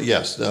Street is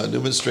yes.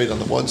 Newman Street on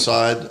the one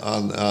side,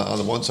 on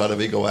the one side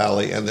of Eagle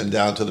Alley, and then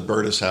down to the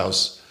Burtis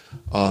House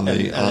on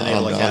the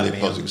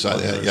opposing side.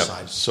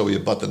 Side. So we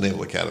abut the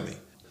Naval Academy.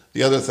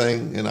 The other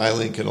thing, and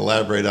Eileen can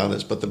elaborate on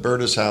this, but the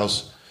Burtis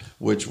House,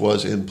 which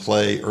was in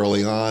play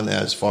early on,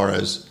 as far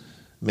as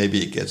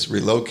maybe it gets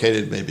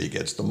relocated, maybe it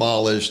gets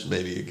demolished,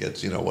 maybe it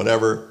gets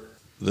whatever.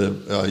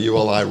 The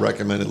ULI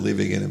recommended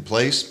leaving it in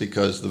place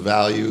because the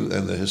value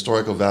and the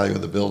historical value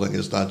of the building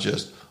is not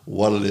just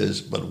what it is,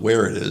 but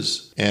where it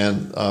is.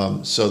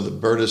 And so the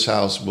Burtis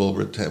House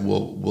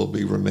will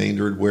be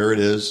remaindered where it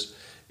is.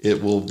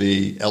 It will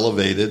be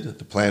elevated.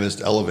 The plan is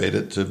to elevate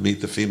it to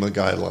meet the FEMA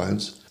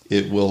guidelines.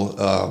 It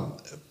will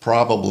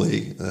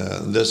probably,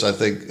 this I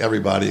think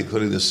everybody,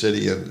 including the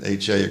city and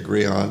HA,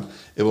 agree on,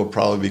 it will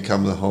probably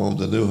become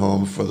the new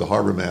home for the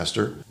harbor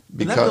master.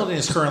 And that building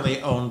is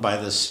currently owned by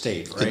the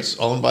state, right? It's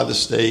owned by the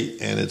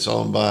state, and it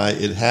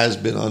has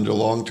been under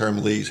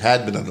long-term lease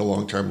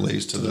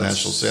to the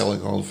National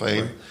Sailing Hall of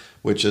Fame, right,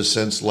 which has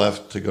since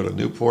left to go to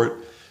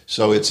Newport.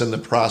 So it's in the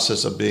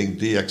process of being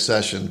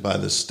de-accessioned by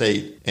the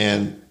state,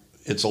 and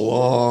it's a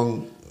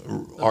long,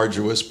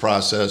 arduous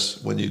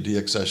process when you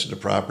de-accession a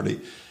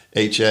property.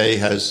 HA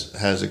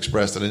has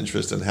expressed an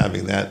interest in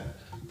having that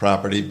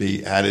property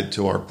be added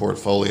to our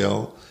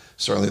portfolio.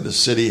 Certainly, the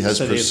city has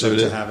pursued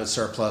to it. have it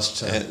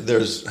surplus And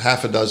there's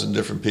half a dozen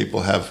different people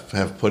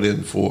have put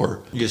in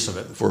for use of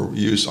it, for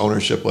use,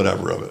 ownership,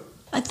 whatever of it.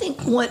 I think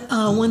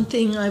one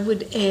thing I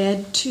would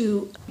add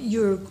to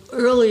your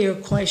earlier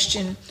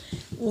question,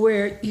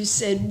 where you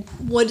said,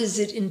 what does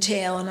it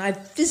entail? And I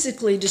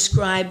physically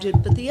described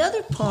it, but the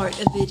other part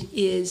of it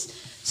is,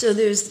 so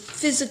there's the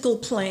physical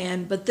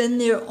plan, but then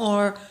there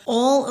are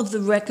all of the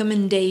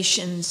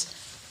recommendations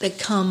that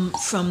come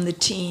from the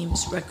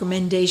teams,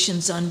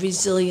 recommendations on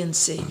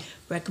resiliency,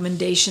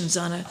 recommendations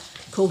on a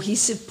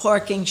cohesive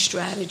parking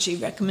strategy,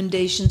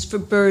 recommendations for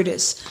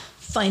Burtis,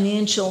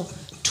 financial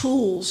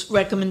tools,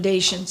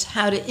 recommendations,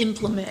 how to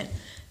implement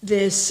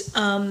this,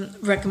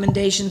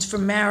 recommendations for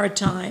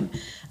maritime.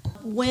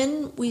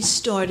 When we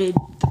started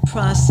the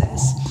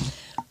process,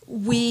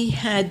 we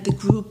had the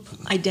group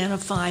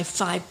identify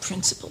 5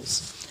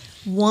 principles.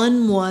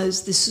 One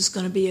was this is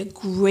going to be a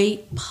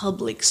great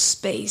public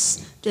space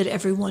that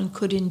everyone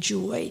could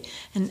enjoy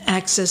and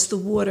access the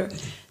water.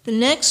 The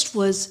next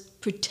was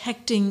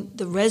protecting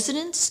the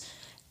residents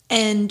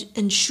and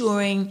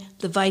ensuring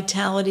the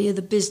vitality of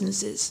the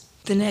businesses.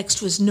 The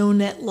next was no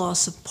net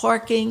loss of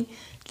parking.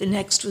 The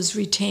next was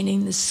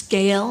retaining the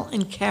scale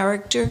and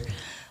character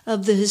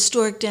of the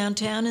historic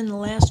downtown. And the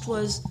last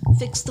was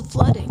fix the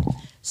flooding.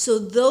 So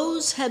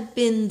those have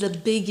been the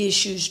big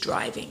issues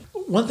driving.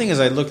 One thing as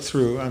I look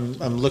through,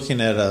 I'm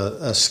looking at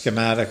a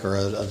schematic or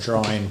a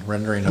drawing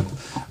rendering of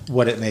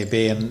what it may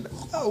be, and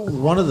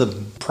one of the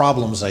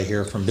problems I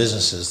hear from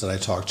businesses that I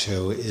talk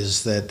to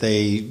is that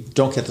they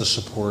don't get the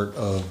support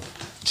of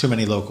too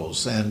many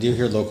locals, and you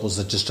hear locals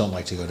that just don't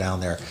like to go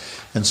down there.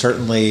 And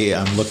certainly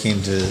I'm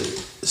looking to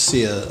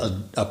see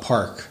a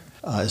park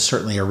is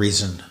certainly a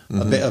reason,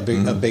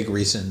 a big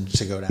reason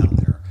to go down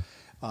there.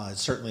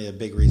 It's certainly a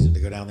big reason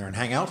to go down there and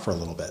hang out for a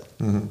little bit.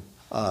 Mm-hmm.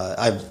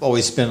 I've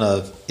always been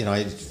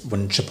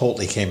when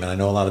Chipotle came in, I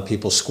know a lot of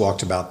people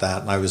squawked about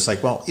that. And I was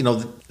like, well,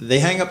 they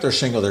hang up their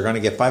shingle. They're going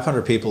to get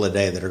 500 people a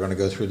day that are going to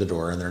go through the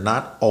door, and they're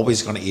not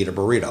always going to eat a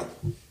burrito.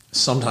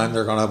 Sometime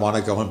they're going to want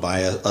to go and buy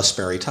a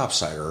Sperry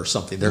topsider or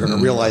something. They're going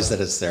to realize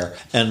that it's there.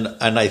 And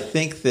I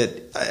think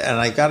that, and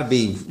I got to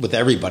be with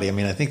everybody. I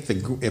mean, I think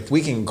if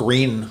we can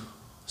green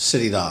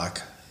City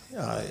Dock,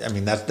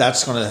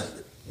 that's going to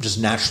just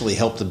naturally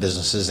help the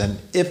businesses. And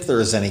if there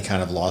is any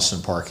kind of loss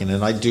in parking,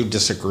 and I do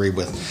disagree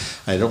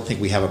I don't think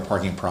we have a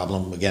parking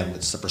problem. Again,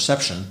 it's the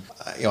perception.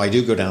 I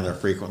do go down there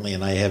frequently,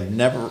 and I have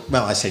never,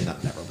 well, I say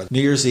not never, but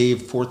New Year's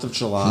Eve, 4th of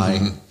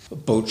July,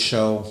 boat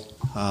show,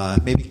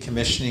 maybe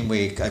commissioning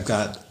week. I've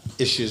got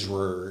issues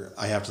where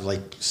I have to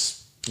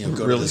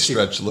go really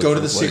to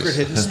the secret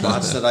hidden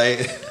spots that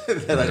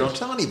I don't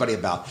tell anybody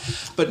about.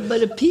 But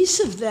a piece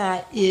of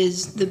that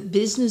is the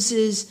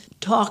businesses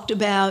talked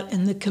about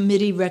and the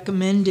committee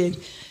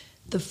recommended.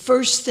 The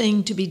first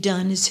thing to be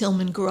done is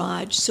Hillman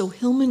Garage. So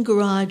Hillman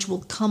Garage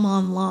will come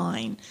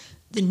online,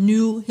 the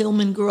new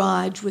Hillman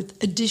Garage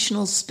with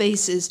additional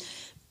spaces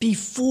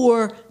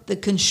before the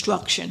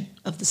construction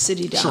of the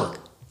City Dock.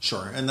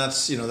 Sure. And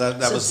that's,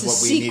 that was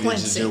what we needed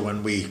to do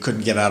when we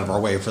couldn't get out of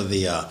our way for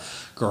the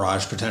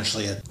garage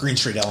potentially at Green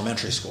Street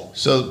Elementary School.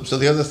 So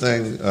the other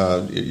thing,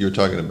 you're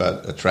talking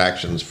about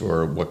attractions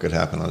for what could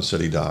happen on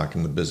City Dock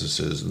and the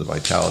businesses and the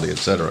vitality, et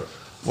cetera.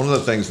 One of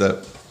the things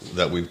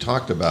that we've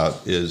talked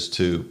about is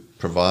to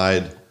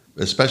provide,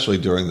 especially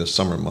during the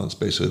summer months,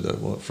 basically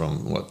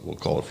from what we'll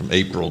call it from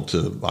April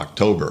to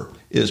October,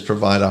 is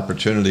provide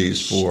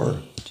opportunities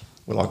for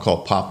what I'll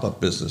call pop-up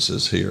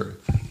businesses here.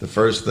 The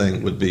first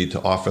thing would be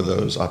to offer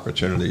those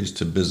opportunities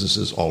to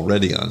businesses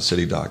already on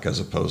City Dock as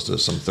opposed to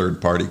some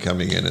third party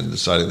coming in and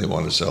deciding they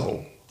want to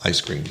sell ice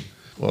cream.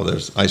 Well,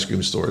 there's ice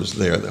cream stores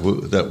there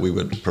that we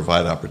would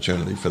provide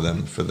opportunity for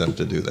them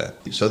to do that.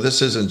 So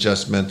this isn't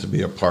just meant to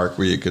be a park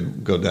where you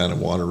could go down and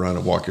wander around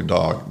and walk your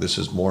dog. This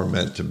is more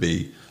meant to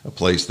be a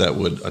place that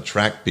would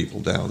attract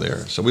people down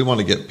there. So we want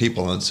to get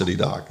people on City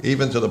Dock,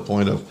 even to the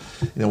point of,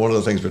 one of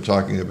the things we're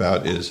talking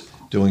about is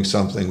doing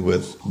something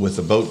with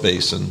a boat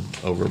basin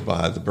over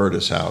by the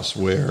Burtis House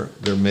where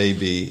there may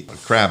be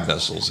crab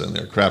vessels in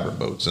there, crabber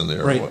boats in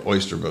there, right,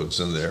 oyster boats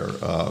in there,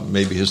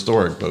 maybe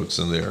historic boats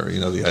in there.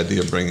 The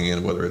idea of bringing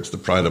in whether it's the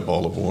Pride of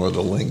Baltimore,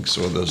 the Lynx,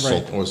 or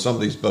the or some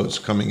of these boats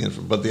coming in.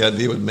 But the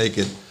idea would make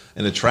it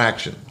an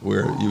attraction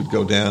where you'd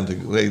go down to,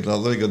 let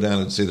me go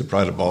down and see the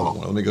Pride of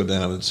Baltimore. Let me go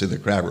down and see the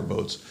crabber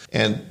boats.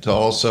 And to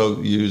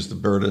also use the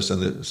Burtis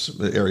and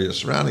the area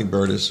surrounding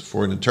Burtis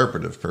for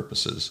interpretive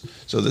purposes.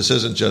 So this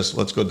isn't just,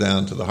 let's go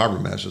down to the harbor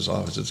master's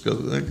office.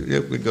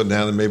 We go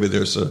down and maybe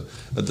there's a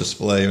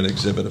display or an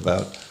exhibit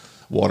about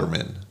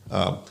watermen.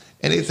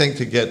 Anything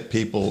to get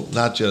people,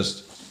 not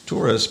just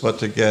tourists, but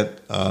to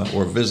get,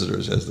 or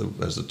visitors as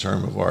the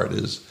term of art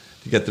is,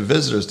 to get the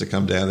visitors to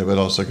come down, they would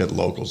also get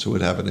locals who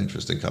would have an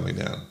interest in coming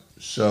down.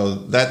 So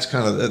that's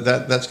kind of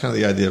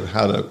the idea of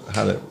how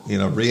to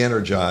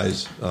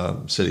re-energize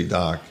City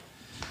Dock,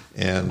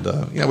 and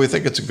we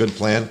think it's a good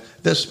plan.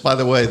 This, by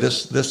the way,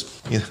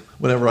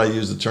 whenever I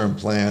use the term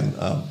plan,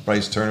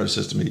 Bryce Turner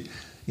says to me,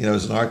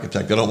 as an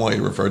architect, I don't want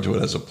you to refer to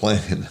it as a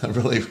plan.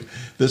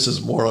 This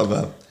is more of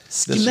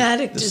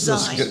schematic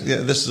design.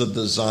 This is a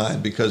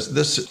design, because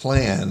this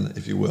plan,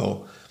 if you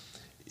will,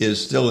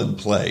 is still in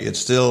play. It's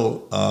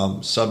still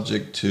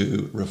subject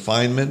to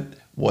refinement.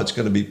 What's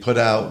going to be put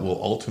out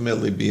will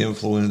ultimately be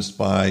influenced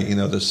by,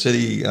 the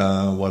city,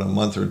 a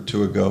month or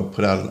two ago,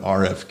 put out an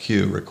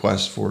RFQ,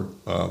 request for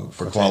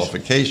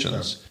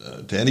qualifications,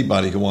 to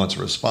anybody who wants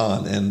to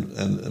respond. And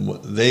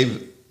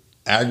they've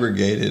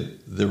aggregated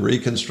the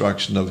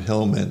reconstruction of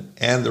Hillman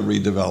and the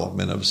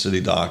redevelopment of City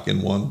Dock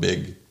in one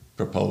big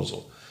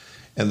proposal.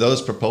 And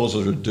those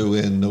proposals are due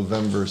in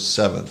November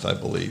 7th, I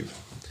believe.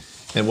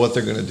 And what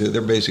they're going to do,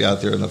 they're basically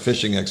out there on a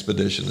fishing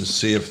expedition to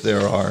see if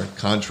there are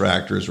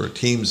contractors or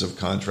teams of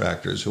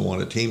contractors who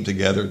want to team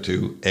together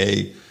to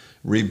A,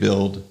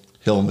 rebuild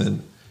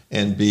Hillman,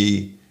 and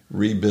B,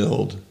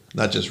 rebuild,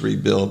 not just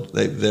rebuild,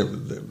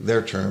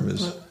 their term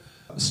is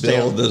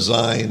build,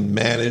 design,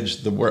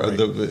 manage the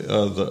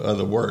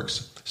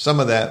works.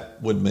 Some of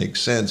that would make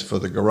sense for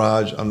the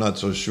garage. I'm not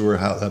so sure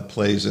how that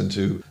plays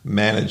into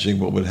managing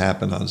what would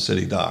happen on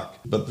City Dock.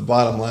 But the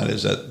bottom line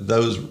is that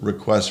those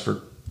requests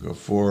for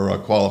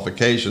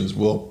qualifications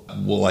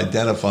will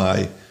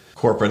identify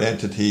corporate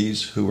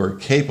entities who are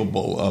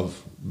capable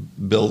of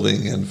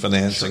building and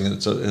financing, and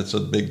it's a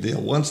big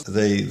deal. Once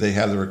they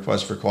have the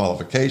request for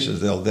qualifications,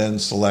 they'll then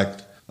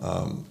select.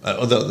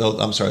 They'll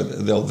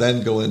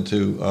then go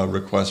into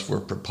requests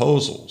for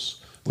proposals,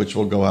 which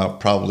will go out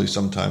probably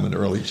sometime in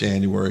early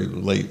January,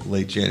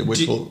 late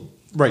January.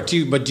 But do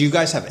you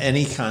guys have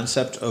any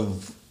concept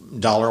of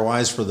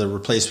dollar-wise for the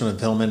replacement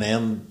of Hillman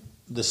and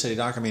the City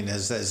Dock? I mean,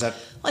 is that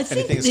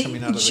anything that's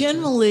coming out of it?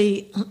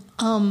 Generally,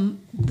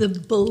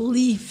 the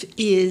belief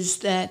is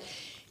that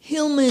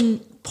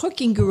Hillman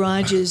parking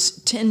garages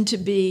tend to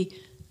be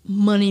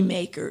money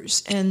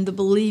makers, and the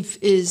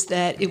belief is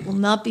that it will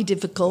not be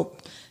difficult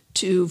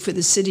for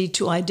the city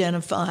to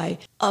identify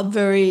a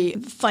very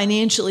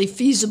financially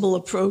feasible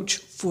approach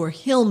for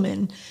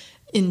Hillman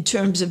in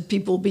terms of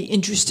people be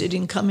interested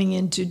in coming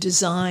in to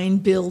design,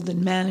 build,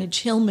 and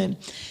manage Hillman.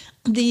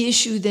 The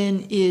issue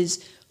then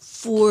is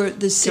for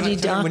the City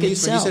Dock when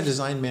itself. When you said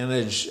design,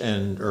 manage,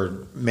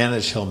 or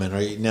manage Hillman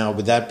right now,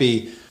 would that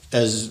be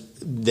as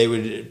they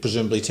would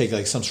presumably take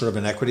like some sort of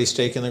an equity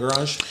stake in the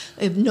garage?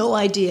 I have no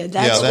idea.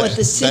 That's what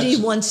the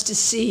city wants to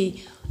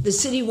see. The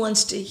city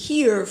wants to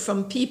hear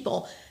from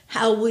people.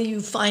 How will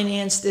you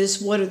finance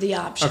this? What are the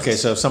options? Okay,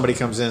 so if somebody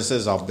comes in and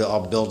says,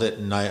 I'll build it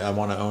and I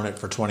want to own it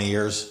for 20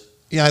 years.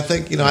 Yeah, I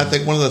think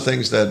one of the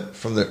things that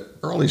from the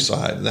early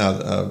side,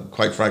 now,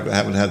 quite frankly, I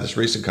haven't had this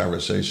recent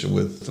conversation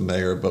with the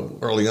mayor, but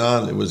early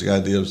on it was the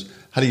idea of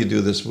how do you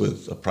do this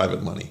with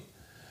private money?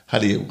 How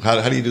do you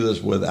do this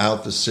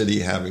without the city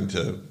having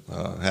to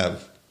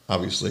have,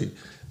 obviously,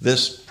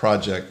 this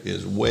project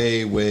is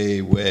way,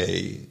 way,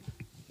 way,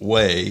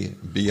 way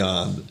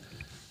beyond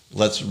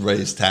let's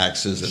raise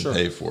taxes and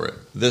pay for it.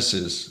 This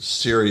is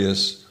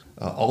serious.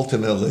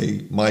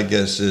 Ultimately, my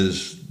guess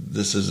is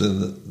this is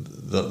in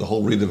the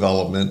whole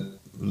redevelopment.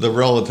 The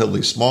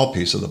relatively small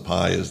piece of the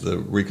pie is the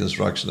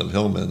reconstruction of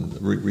Hillman, the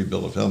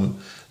rebuild of Hillman.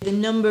 The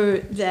number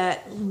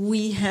that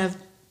we have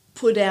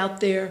put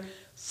out there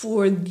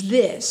for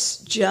this,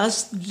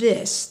 just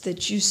this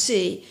that you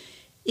see,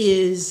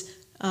 is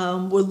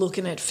we're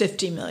looking at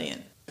 $50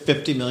 million.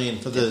 $50 million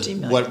for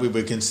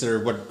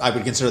what I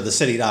would consider the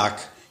City Dock.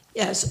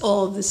 Yes,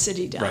 all of the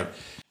City Dock. Right.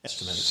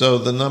 So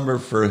the number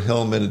for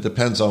Hillman, it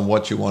depends on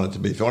what you want it to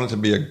be. If you want it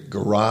to be a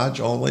garage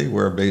only,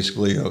 where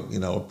basically a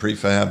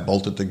prefab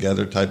bolted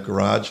together type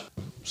garage.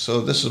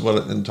 So this is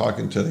what, in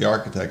talking to the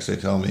architects, they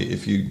tell me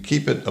if you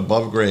keep it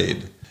above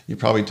grade, you're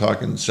probably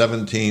talking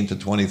 $17,000 to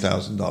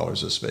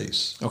 $20,000 a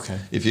space. Okay.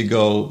 If you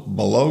go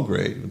below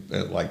grade,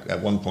 like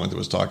at one point there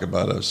was talk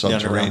about a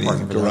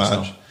subterranean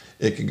garage,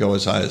 it can go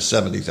as high as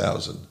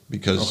 $70,000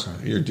 because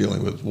you're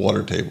dealing with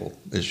water table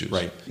issues.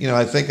 Right.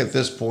 I think at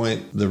this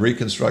point, the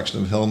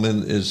reconstruction of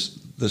Hillman is,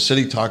 the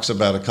city talks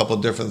about a couple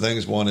of different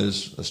things. One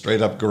is a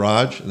straight up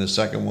garage, and the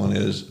second one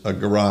is a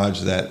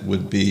garage that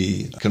would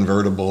be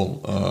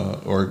convertible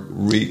or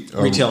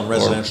retail and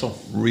residential,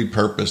 or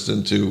repurposed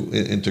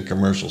into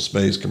commercial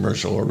space,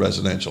 commercial or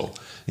residential.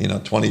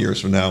 20 years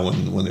from now,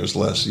 when there's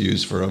less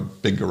use for a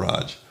big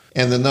garage.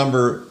 And the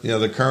number,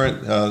 the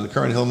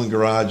current Hillman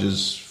garage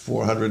is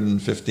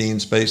 415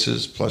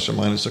 spaces, plus or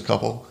minus a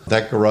couple.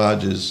 That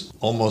garage is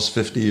almost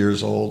 50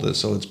 years old,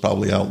 so it's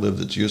probably outlived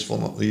its useful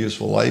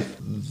life.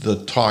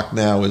 The talk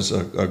now is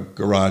a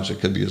garage that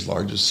could be as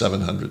large as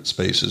 700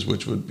 spaces,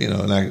 which would,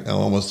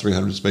 almost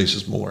 300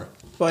 spaces more.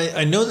 Well,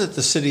 I know that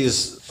the city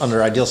is,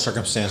 under ideal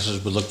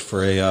circumstances, would look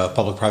for a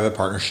public-private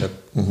partnership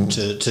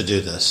to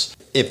do this.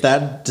 If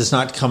that does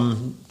not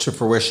come to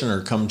fruition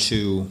or come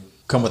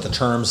with the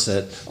terms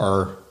that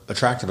are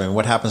attractive, I mean,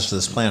 what happens to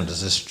this plan?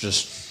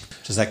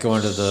 Does that go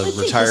into the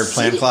retired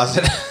plan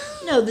closet?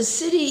 No, the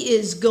city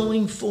is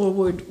going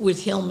forward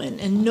with Hillman,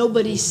 and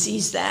nobody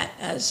sees that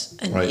as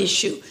an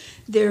issue.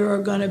 There are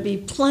going to be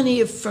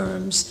plenty of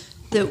firms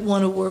that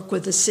want to work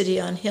with the city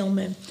on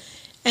Hillman.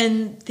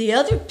 And the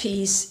other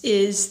piece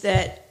is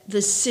that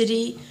the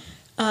city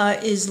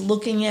is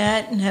looking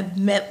at and have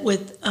met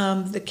with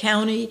the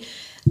county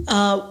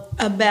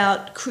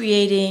about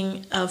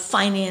creating a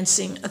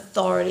financing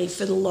authority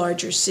for the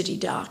larger city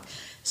dock.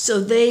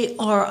 So they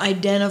are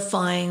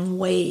identifying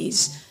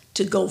ways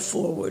to go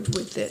forward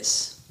with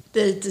this.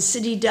 The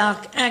City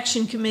Dock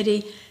Action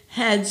Committee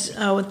has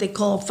what they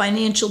call a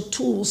financial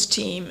tools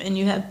team, and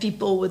you have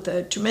people with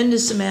a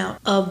tremendous amount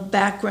of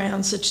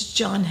background, such as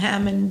John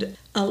Hammond,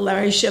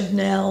 Larry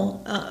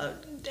Shabnell,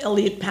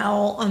 Elliot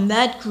Powell on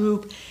that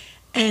group,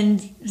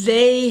 and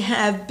they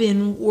have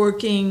been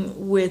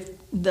working with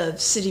the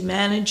city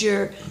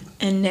manager,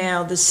 and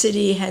now the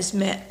city has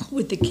met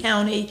with the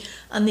county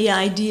on the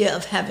idea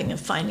of having a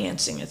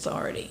financing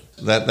authority.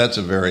 That's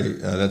a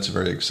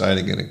very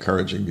exciting and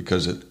encouraging,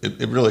 because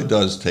it really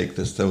does take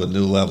this to a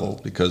new level,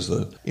 because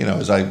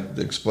as I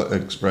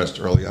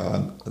expressed early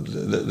on,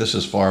 this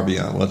is far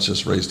beyond let's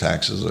just raise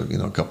taxes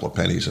a couple of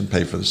pennies and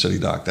pay for the city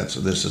dock. This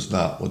is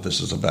not what this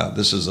is about.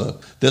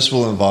 This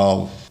will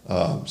involve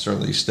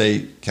certainly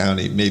state,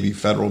 county, maybe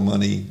federal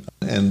money,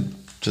 and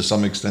to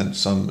some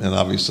extent, and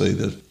obviously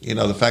the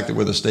fact that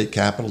we're the state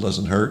capital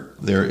doesn't hurt.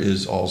 There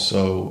is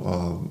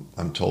also,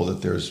 I'm told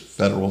that there's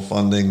federal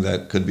funding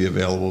that could be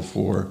available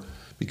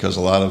because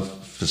a lot of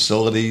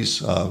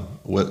facilities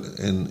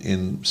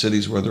in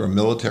cities where there are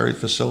military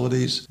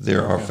facilities,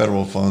 there are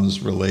federal funds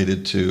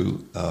related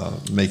to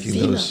making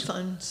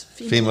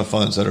FEMA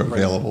funds that are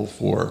available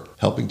for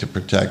helping to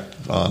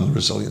protect on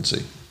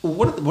resiliency.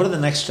 What are the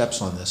next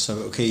steps on this? So,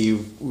 okay,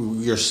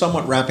 you're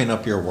somewhat wrapping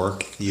up your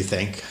work, you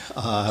think,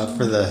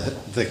 for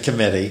the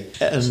committee,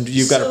 and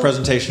you've got a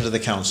presentation to the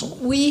council.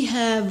 We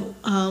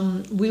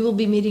will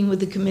be meeting with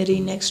the committee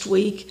next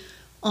week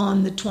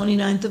on the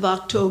 29th of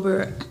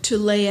October to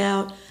lay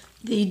out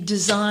the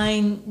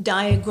design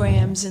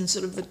diagrams and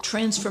sort of the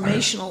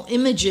transformational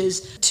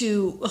images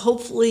to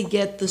hopefully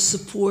get the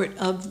support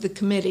of the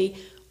committee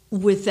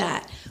with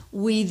that.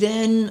 We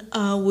then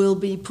will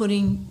be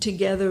putting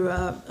together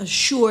a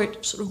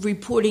short sort of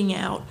reporting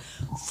out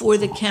for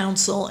the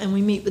council, and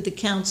we meet with the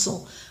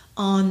council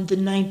on the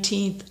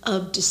 19th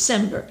of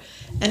December.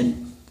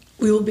 And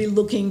we will be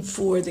looking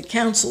for the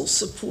council's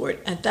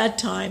support at that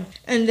time.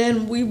 And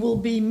then we will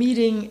be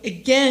meeting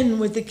again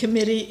with the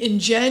committee in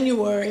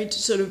January to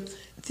sort of,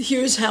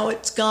 here's how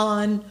it's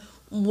gone,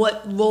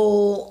 what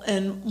role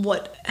and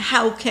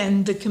how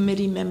can the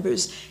committee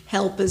members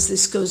help as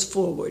this goes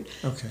forward.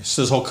 Okay,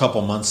 so this whole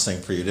couple months thing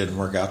for you didn't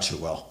work out too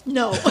well.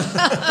 No.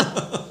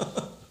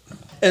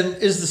 And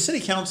is the city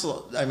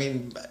council,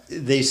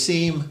 they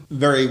seem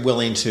very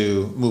willing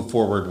to move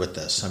forward with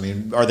this.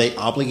 Are they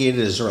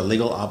obligated? Is there a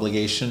legal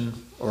obligation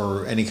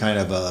or any kind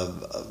of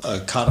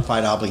a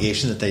codified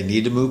obligation that they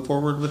need to move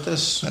forward with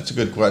this? That's a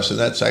good question.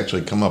 That's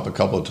actually come up a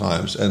couple of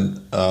times. And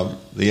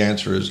the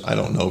answer is I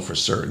don't know for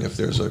certain if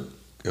there's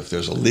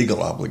a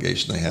legal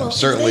obligation they have. Well,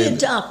 certainly if they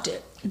adopt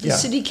it, the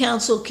city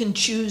council can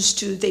choose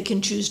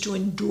to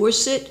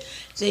endorse it,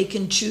 they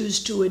can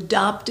choose to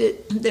adopt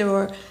it.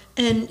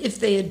 And if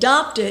they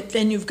adopt it,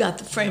 then you've got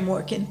the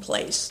framework in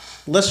place.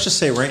 Let's just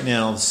say right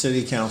now the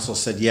city council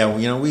said,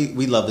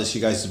 we love this.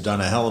 You guys have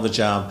done a hell of a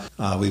job.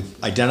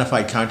 We've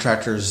identified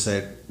contractors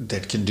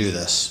that can do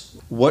this.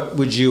 What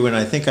would you, and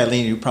I think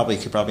Eileen, you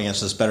could probably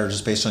answer this better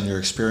just based on your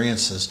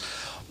experiences.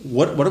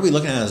 What are we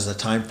looking at as a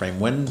time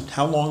frame?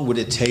 How long would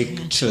it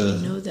take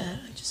to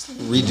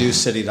redo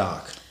City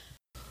Dock?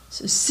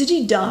 So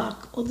City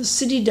Dock, the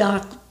City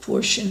Dock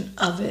portion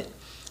of it,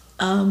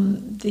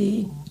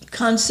 the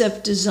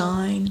concept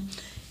design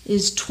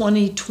is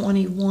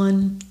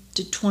 2021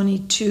 to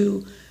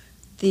 22.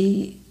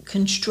 The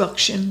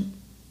construction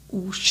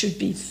should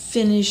be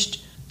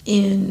finished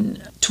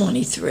in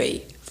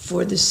 23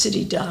 for the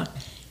City Dock.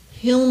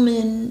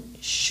 Hillman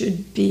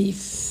should be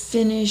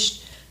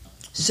finished.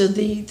 So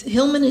the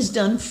Hillman is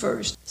done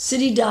first.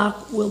 City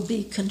Dock will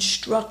be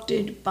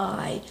constructed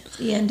by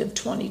the end of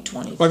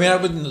 2020. Well, I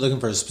wasn't looking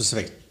for a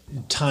specific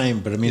time,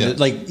 but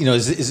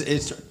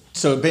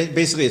so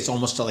basically it's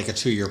almost like a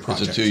 2-year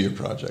project. It's a 2-year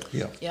project,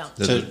 yeah. Yeah.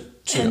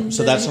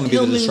 So that's going to be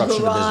the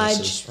disruption of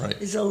businesses. Right.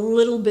 Is a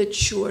little bit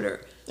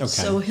shorter. Okay.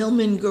 So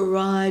Hillman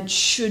Garage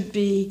should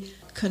be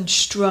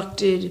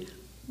constructed,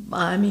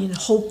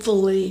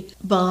 hopefully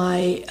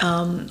by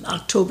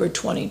October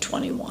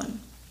 2021.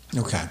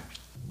 Okay.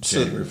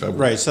 January, February.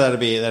 Right, so that'd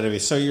be.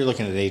 So you're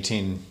looking at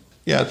 18.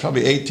 Yeah,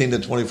 probably 18 to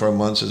 24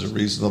 months is a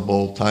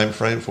reasonable time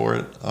frame for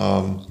it.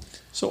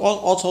 So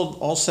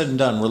all said and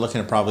done, we're looking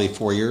at probably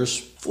 4 years.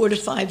 4 to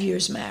 5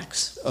 years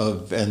max.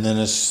 And then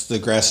the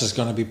grass is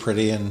going to be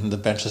pretty and the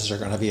benches are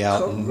going to be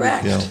out.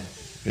 Correct.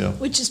 Yeah.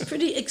 Which is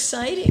pretty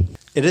exciting.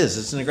 It is.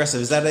 It's an aggressive.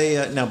 Is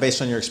that now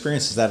based on your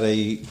experience? Is that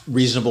a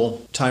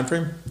reasonable time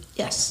frame?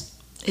 Yes,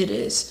 it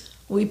is.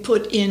 We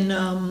put in.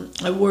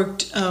 I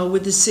worked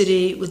with the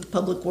city, with the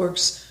Public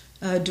Works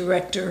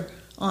director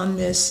on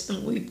this,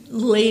 and we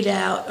laid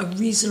out a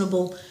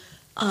reasonable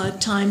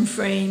time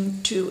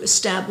frame to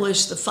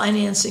establish the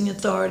financing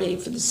authority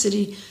for the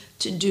city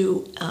to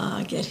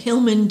get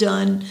Hillman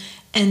done,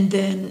 and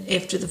then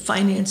after the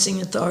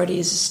financing authority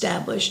is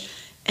established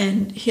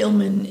and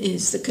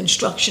the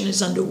construction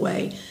is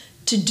underway,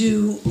 to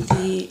do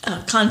the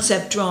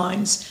concept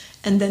drawings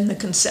and then the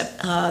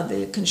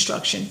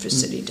construction for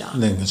City Dock.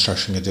 And then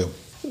construction could do.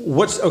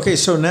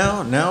 So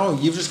now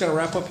you've just got to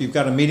wrap up. You've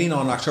got a meeting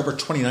on October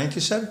 29th,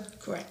 you said?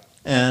 Correct.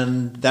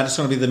 And that is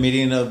going to be the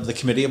meeting of the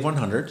Committee of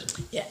 100.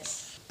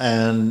 Yes.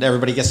 And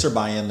everybody gets their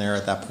buy-in there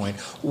at that point.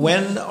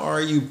 When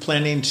are you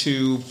planning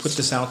to put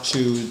this out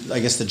to, I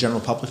guess, the general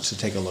public to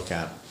take a look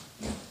at?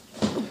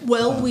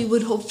 Well, we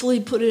would hopefully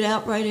put it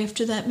out right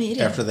after that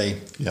meeting. Right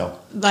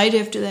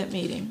after that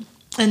meeting.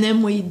 And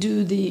then we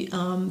do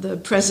the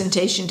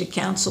presentation to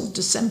council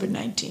December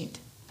 19th.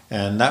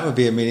 And that would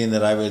be a meeting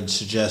that I would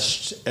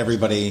suggest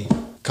everybody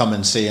come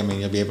and see. I mean,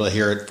 you'll be able to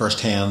hear it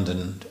firsthand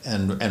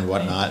and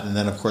whatnot. Right. And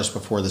then, of course,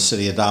 before the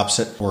city adopts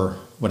it or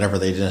whatever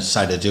they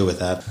decide to do with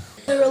that.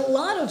 There are a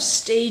lot of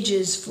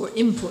stages for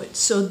input.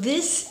 So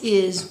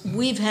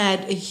we've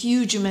had a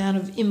huge amount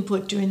of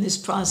input during this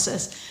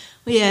process.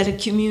 We had a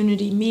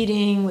community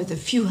meeting with a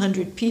few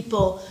hundred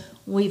people.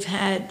 We've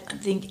had, I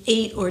think,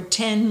 8 or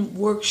 10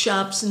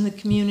 workshops in the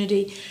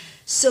community.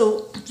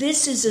 So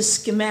this is a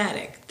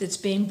schematic that's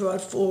being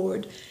brought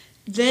forward.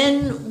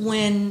 Then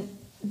when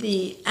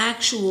the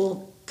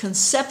actual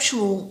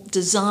conceptual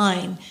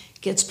design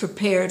gets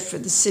prepared for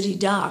the City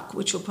Dock,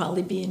 which will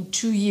probably be in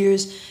 2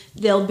 years,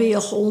 there'll be a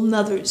whole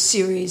nother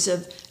series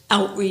of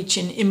outreach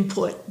and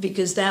input,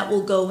 because that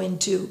will go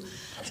into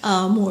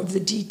more of the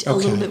detail, a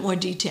little bit more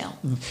detail.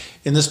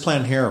 In this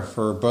plan here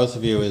for both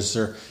of you, is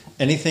there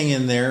anything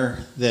in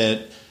there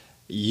that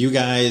you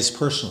guys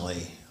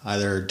personally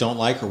either don't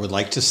like or would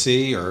like to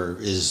see or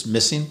is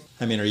missing?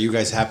 I mean, are you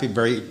guys happy,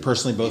 very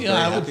personally, both very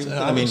happy?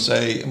 I would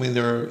say,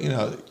 there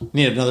are,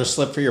 need another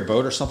slip for your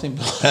boat or something?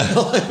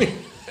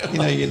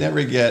 You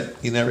never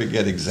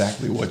get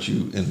exactly what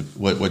you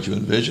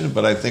envision,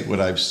 but I think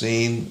what I've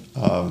seen,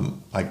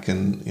 I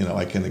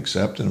can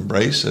accept and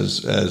embrace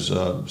as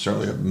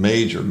certainly a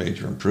major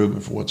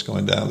improvement for what's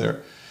going down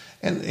there.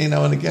 And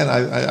again,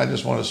 I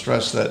just want to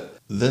stress that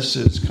this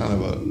is kind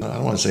of I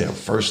don't want to say a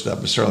first step,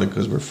 but certainly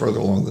because we're further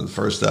along than the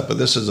first step, but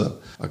this is a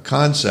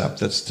concept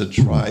that's to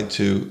try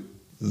to,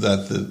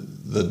 that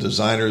the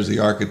designers, the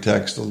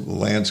architects, the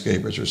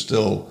landscapers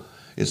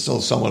it's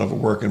still somewhat of a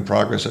work in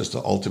progress as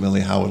to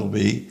ultimately how it'll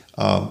be.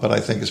 But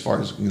I think as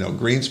far as,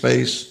 green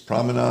space,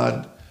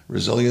 promenade,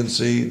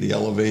 resiliency, the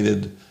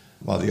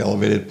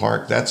elevated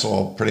park, that's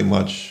all pretty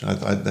much,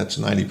 that's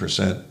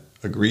 90%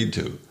 agreed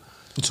to.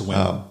 It's a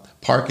win.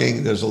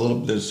 Parking, there's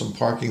some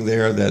parking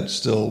there that's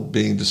still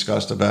being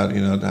discussed about,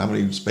 how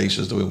many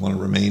spaces do we want a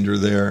remainder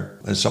there?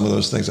 And some of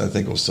those things I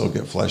think will still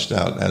get fleshed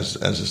out as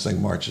this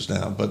thing marches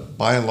down. But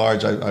by and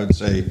large, I would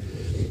say,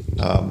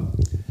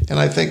 and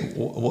I think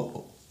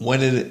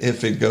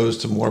if it goes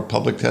to more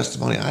public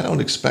testimony, I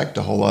don't expect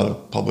a whole lot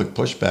of public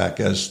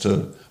pushback as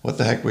to what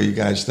the heck were you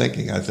guys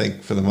thinking. I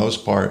think for the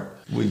most part,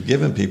 we've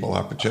given people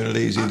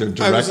opportunities either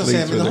directly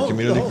through the community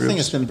groups. The whole thing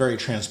has been very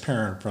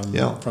transparent from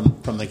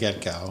the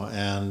get-go,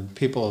 and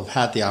people have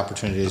had the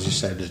opportunity, as you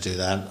said, to do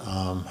that.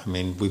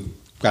 We've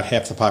got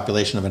half the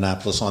population of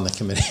Annapolis on the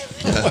committee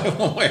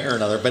one way or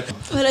another.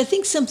 But I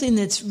think something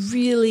that's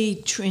really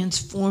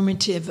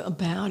transformative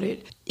about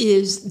it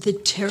is the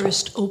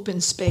terraced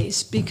open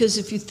space, because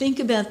if you think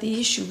about the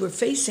issue we're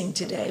facing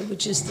today,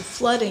 which is the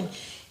flooding,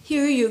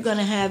 here you're going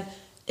to have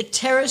a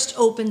terraced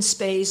open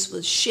space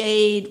with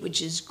shade,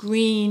 which is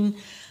green,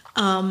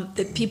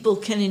 that people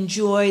can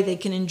enjoy. They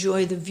can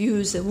enjoy the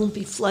views. They won't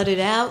be flooded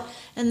out.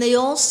 And they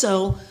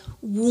also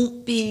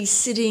won't be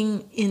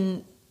sitting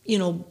in,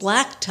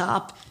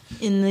 blacktop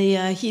in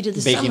the heat of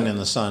the summer. Baking in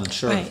the sun,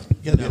 sure. Right.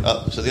 Yeah,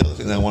 so the other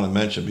thing that I want to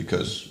mention,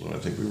 because I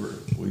think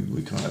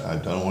we kind of, I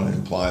don't want to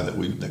imply that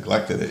we've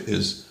neglected it,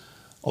 is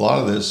a lot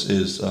of this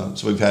is,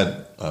 so we've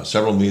had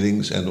several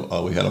meetings, and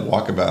we had a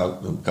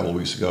walkabout a couple of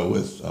weeks ago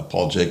with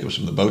Paul Jacobs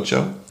from the Boat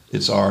Show.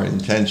 It's our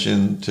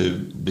intention to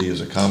be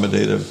as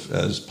accommodative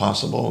as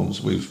possible, and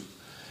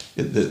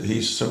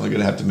he's certainly going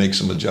to have to make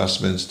some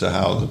adjustments to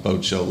how the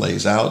boat show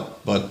lays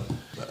out, but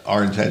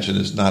our intention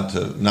is not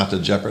to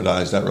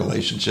jeopardize that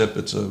relationship.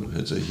 It's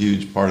a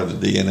huge part of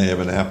the DNA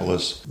of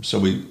Annapolis. So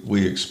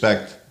we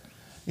expect,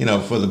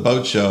 for the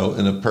boat show,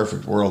 in a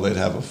perfect world, they'd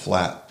have a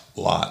flat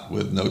lot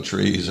with no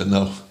trees and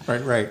no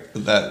right.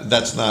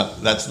 That's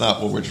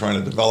not what we're trying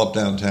to develop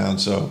downtown.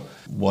 So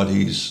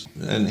he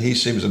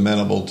seems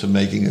amenable to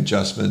making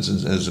adjustments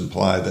and has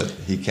implied that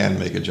he can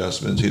make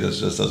adjustments. He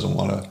just doesn't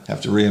want to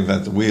have to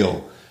reinvent the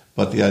wheel.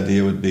 But the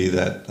idea would be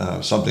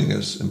that something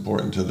as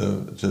important to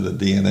the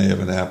DNA of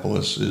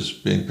Annapolis is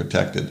being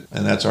protected,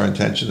 and that's our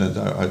intention, and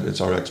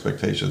it's our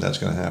expectation that's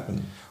going to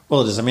happen.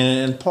 Well, it is.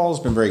 And Paul's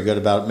been very good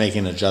about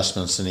making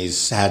adjustments, and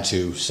he's had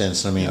to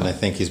since. I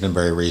think he's been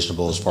very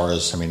reasonable as far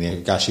as,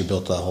 he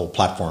built the whole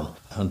platform.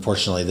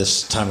 Unfortunately,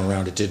 this time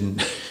around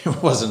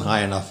it wasn't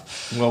high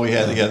enough. Well, we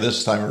had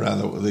this time around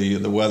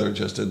the weather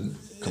just didn't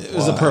comply. It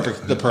was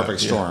the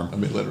perfect storm.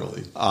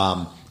 Literally.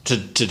 To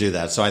do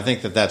that. So I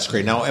think that's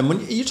great. Now, and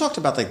when you talked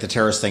about the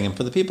terrace thing, and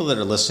for the people that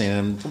are listening,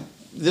 and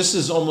this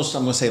is almost,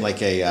 I'm going to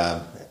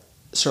say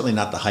certainly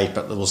not the height,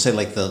 but we'll say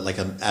like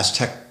an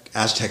Aztec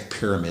Aztec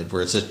pyramid,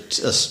 where it's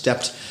a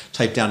stepped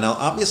type down. Now,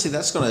 obviously,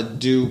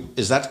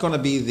 is that going to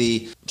be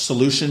the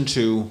solution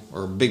to,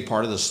 or a big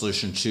part of the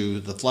solution to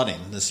the flooding,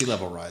 the sea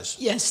level rise?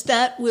 Yes,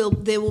 there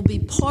will be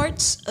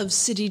parts of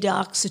City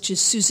Dock, such as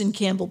Susan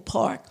Campbell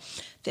Park,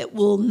 that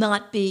will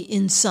not be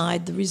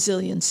inside the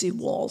resiliency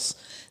walls,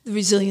 the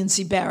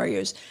resiliency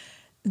barriers.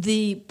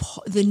 The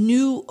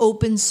new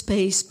open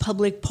space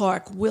public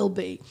park will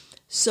be.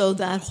 So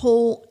that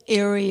whole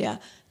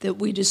area that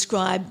we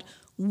described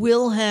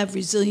will have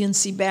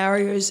resiliency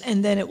barriers,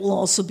 and then it will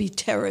also be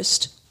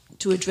terraced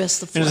to address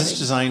the flooding. And it's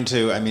designed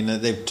to,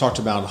 they've talked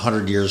about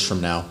 100 years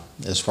from now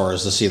as far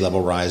as the sea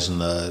level rise,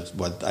 and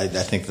I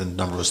think the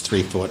number was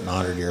 3 foot in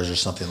 100 years or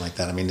something like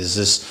that.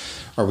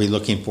 Are we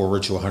looking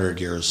forward to 100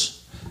 years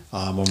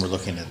when we're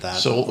looking at that?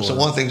 So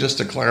one thing, just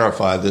to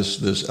clarify,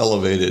 this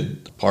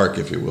elevated park,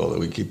 if you will, that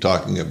we keep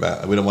talking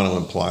about, we don't want to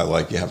imply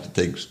like you have to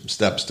take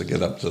steps to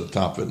get up to the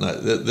top of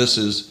it. This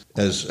is,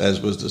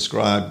 as was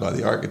described by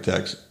the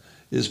architects,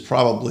 is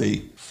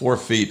probably 4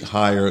 feet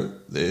higher.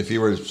 If you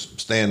were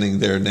standing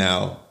there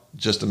now,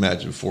 just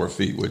imagine 4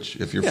 feet, which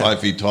if you're 5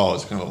 feet tall,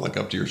 it's kind of like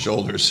up to your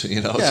shoulders,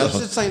 Yeah,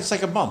 so it's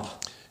like a bump.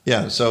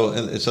 Yeah, so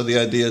the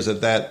idea is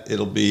that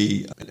it'll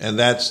be, and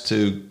that's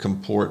to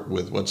comport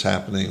with what's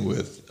happening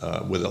with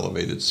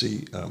elevated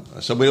sea.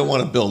 So we don't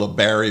want to build a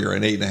barrier,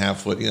 an 8.5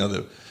 foot.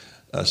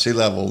 The sea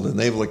level, the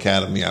Naval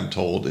Academy, I'm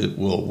told, is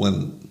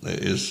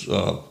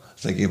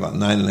thinking about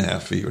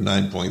 9.5 feet or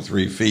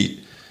 9.3 feet.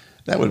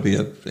 That would be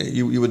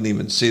you wouldn't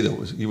even see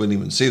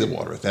the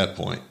water at that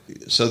point.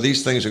 So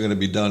these things are going to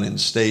be done in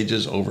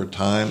stages over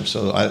time.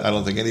 So I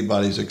don't think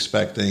anybody's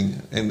expecting,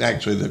 and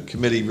actually the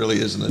committee really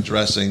isn't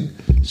addressing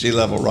sea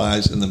level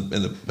rise in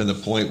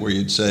the point where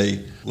you'd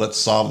say, let's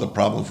solve the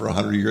problem for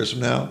 100 years from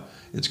now.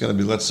 It's going to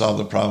be, let's solve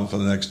the problem for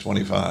the next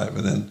 25.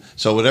 And then,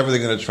 so whatever they're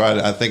going to try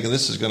to, I think, and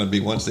this is going to be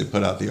once they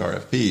put out the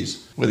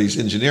RFPs, where these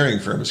engineering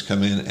firms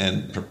come in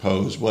and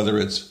propose, whether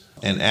it's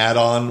an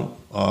add-on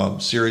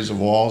series of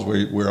walls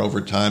where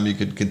over time you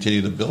could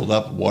continue to build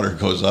up, water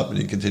goes up and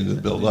you continue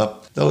to build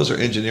up. Those are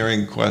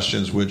engineering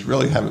questions which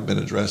really haven't been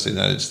addressed in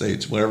the United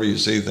States. Whenever you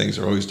see things,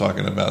 they're always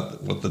talking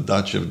about what the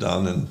Dutch have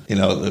done, and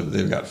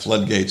they've got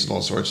floodgates and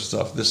all sorts of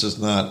stuff. This is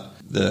not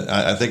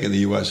I think in the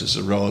U.S. it's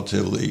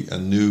relatively a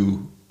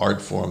new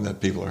art form that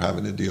people are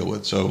having to deal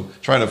with. So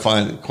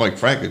quite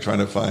frankly, trying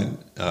to find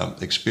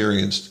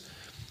experienced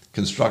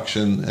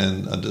construction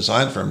and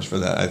design firms for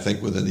that, I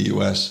think within the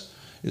U.S.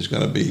 is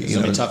going to be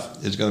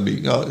tough. It's going to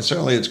be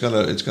certainly it's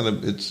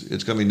going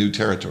to be new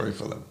territory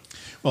for them.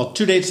 Well,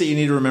 2 dates that you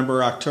need to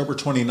remember: October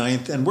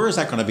 29th, and where is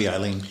that going to be,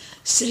 Eileen?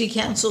 City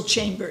Council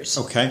chambers.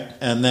 Okay,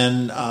 and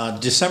then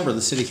December,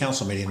 the City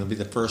Council meeting will be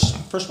the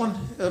first one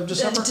of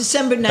December.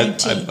 December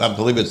 19th. I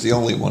believe it's the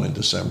only one in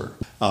December.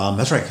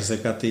 That's right, because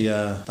they've got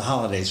the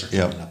holidays are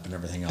coming up and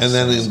everything else. And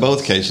then in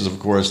both cases, of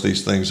course,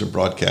 these things are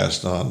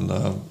broadcast on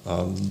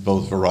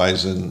both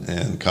Verizon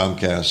and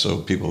Comcast, so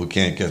people who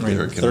can't get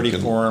there can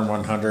 34 and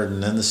 100,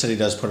 and then the city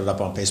does put it up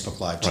on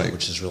Facebook Live too, right,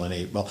 which is really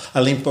neat. Well,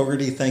 Eileen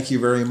Fogarty, thank you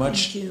very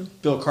much. Thank you.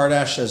 Bill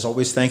Kardash, as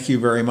always, thank you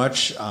very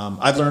much.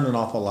 I've learned an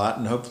awful lot,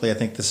 and hopefully I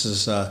think this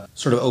has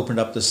sort of opened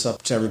up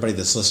to everybody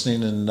that's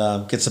listening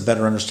and gets a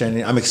better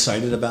understanding. I'm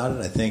excited about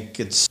it. I think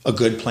it's a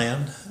good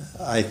plan.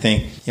 I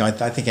think I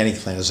think any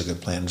plan is a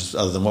good plan, just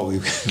other than what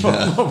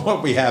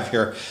we have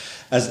here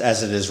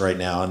as it is right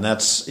now. And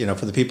that's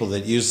for the people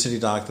that use City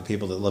Dock, the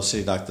people that love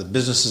City Dock, the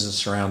businesses that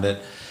surround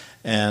it,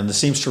 and it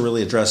seems to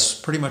really address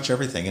pretty much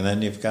everything. And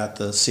then you've got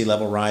the sea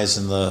level rise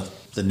and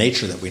the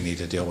nature that we need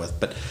to deal with.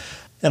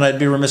 And I'd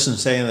be remiss in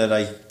saying that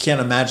I can't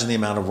imagine the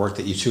amount of work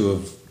that you two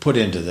have put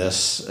into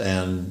this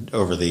and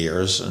over the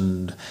years.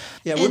 And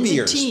it would be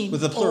years team,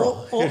 with the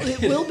plural.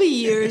 It will be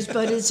years,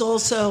 but it's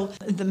also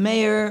the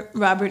mayor,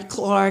 Robert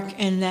Clark,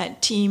 and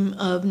that team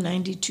of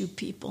 92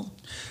 people.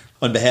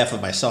 On behalf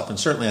of myself, and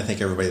certainly I think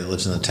everybody that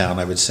lives in the town,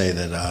 I would say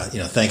that,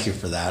 thank you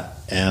for that.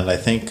 And I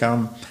think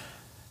I'm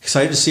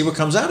excited to see what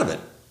comes out of it.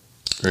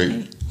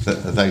 Great.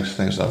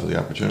 Thanks a lot for the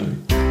opportunity.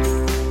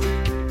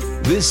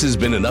 This has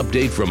been an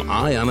update from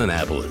Eye on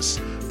Annapolis.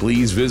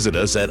 Please visit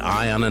us at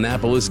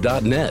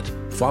eyeonannapolis.net.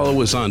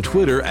 Follow us on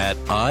Twitter at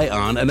Eye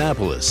on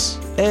Annapolis.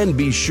 And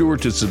be sure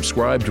to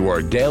subscribe to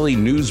our daily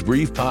news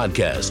brief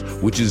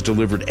podcast, which is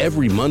delivered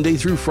every Monday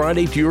through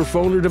Friday to your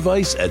phone or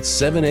device at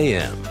 7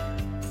 a.m.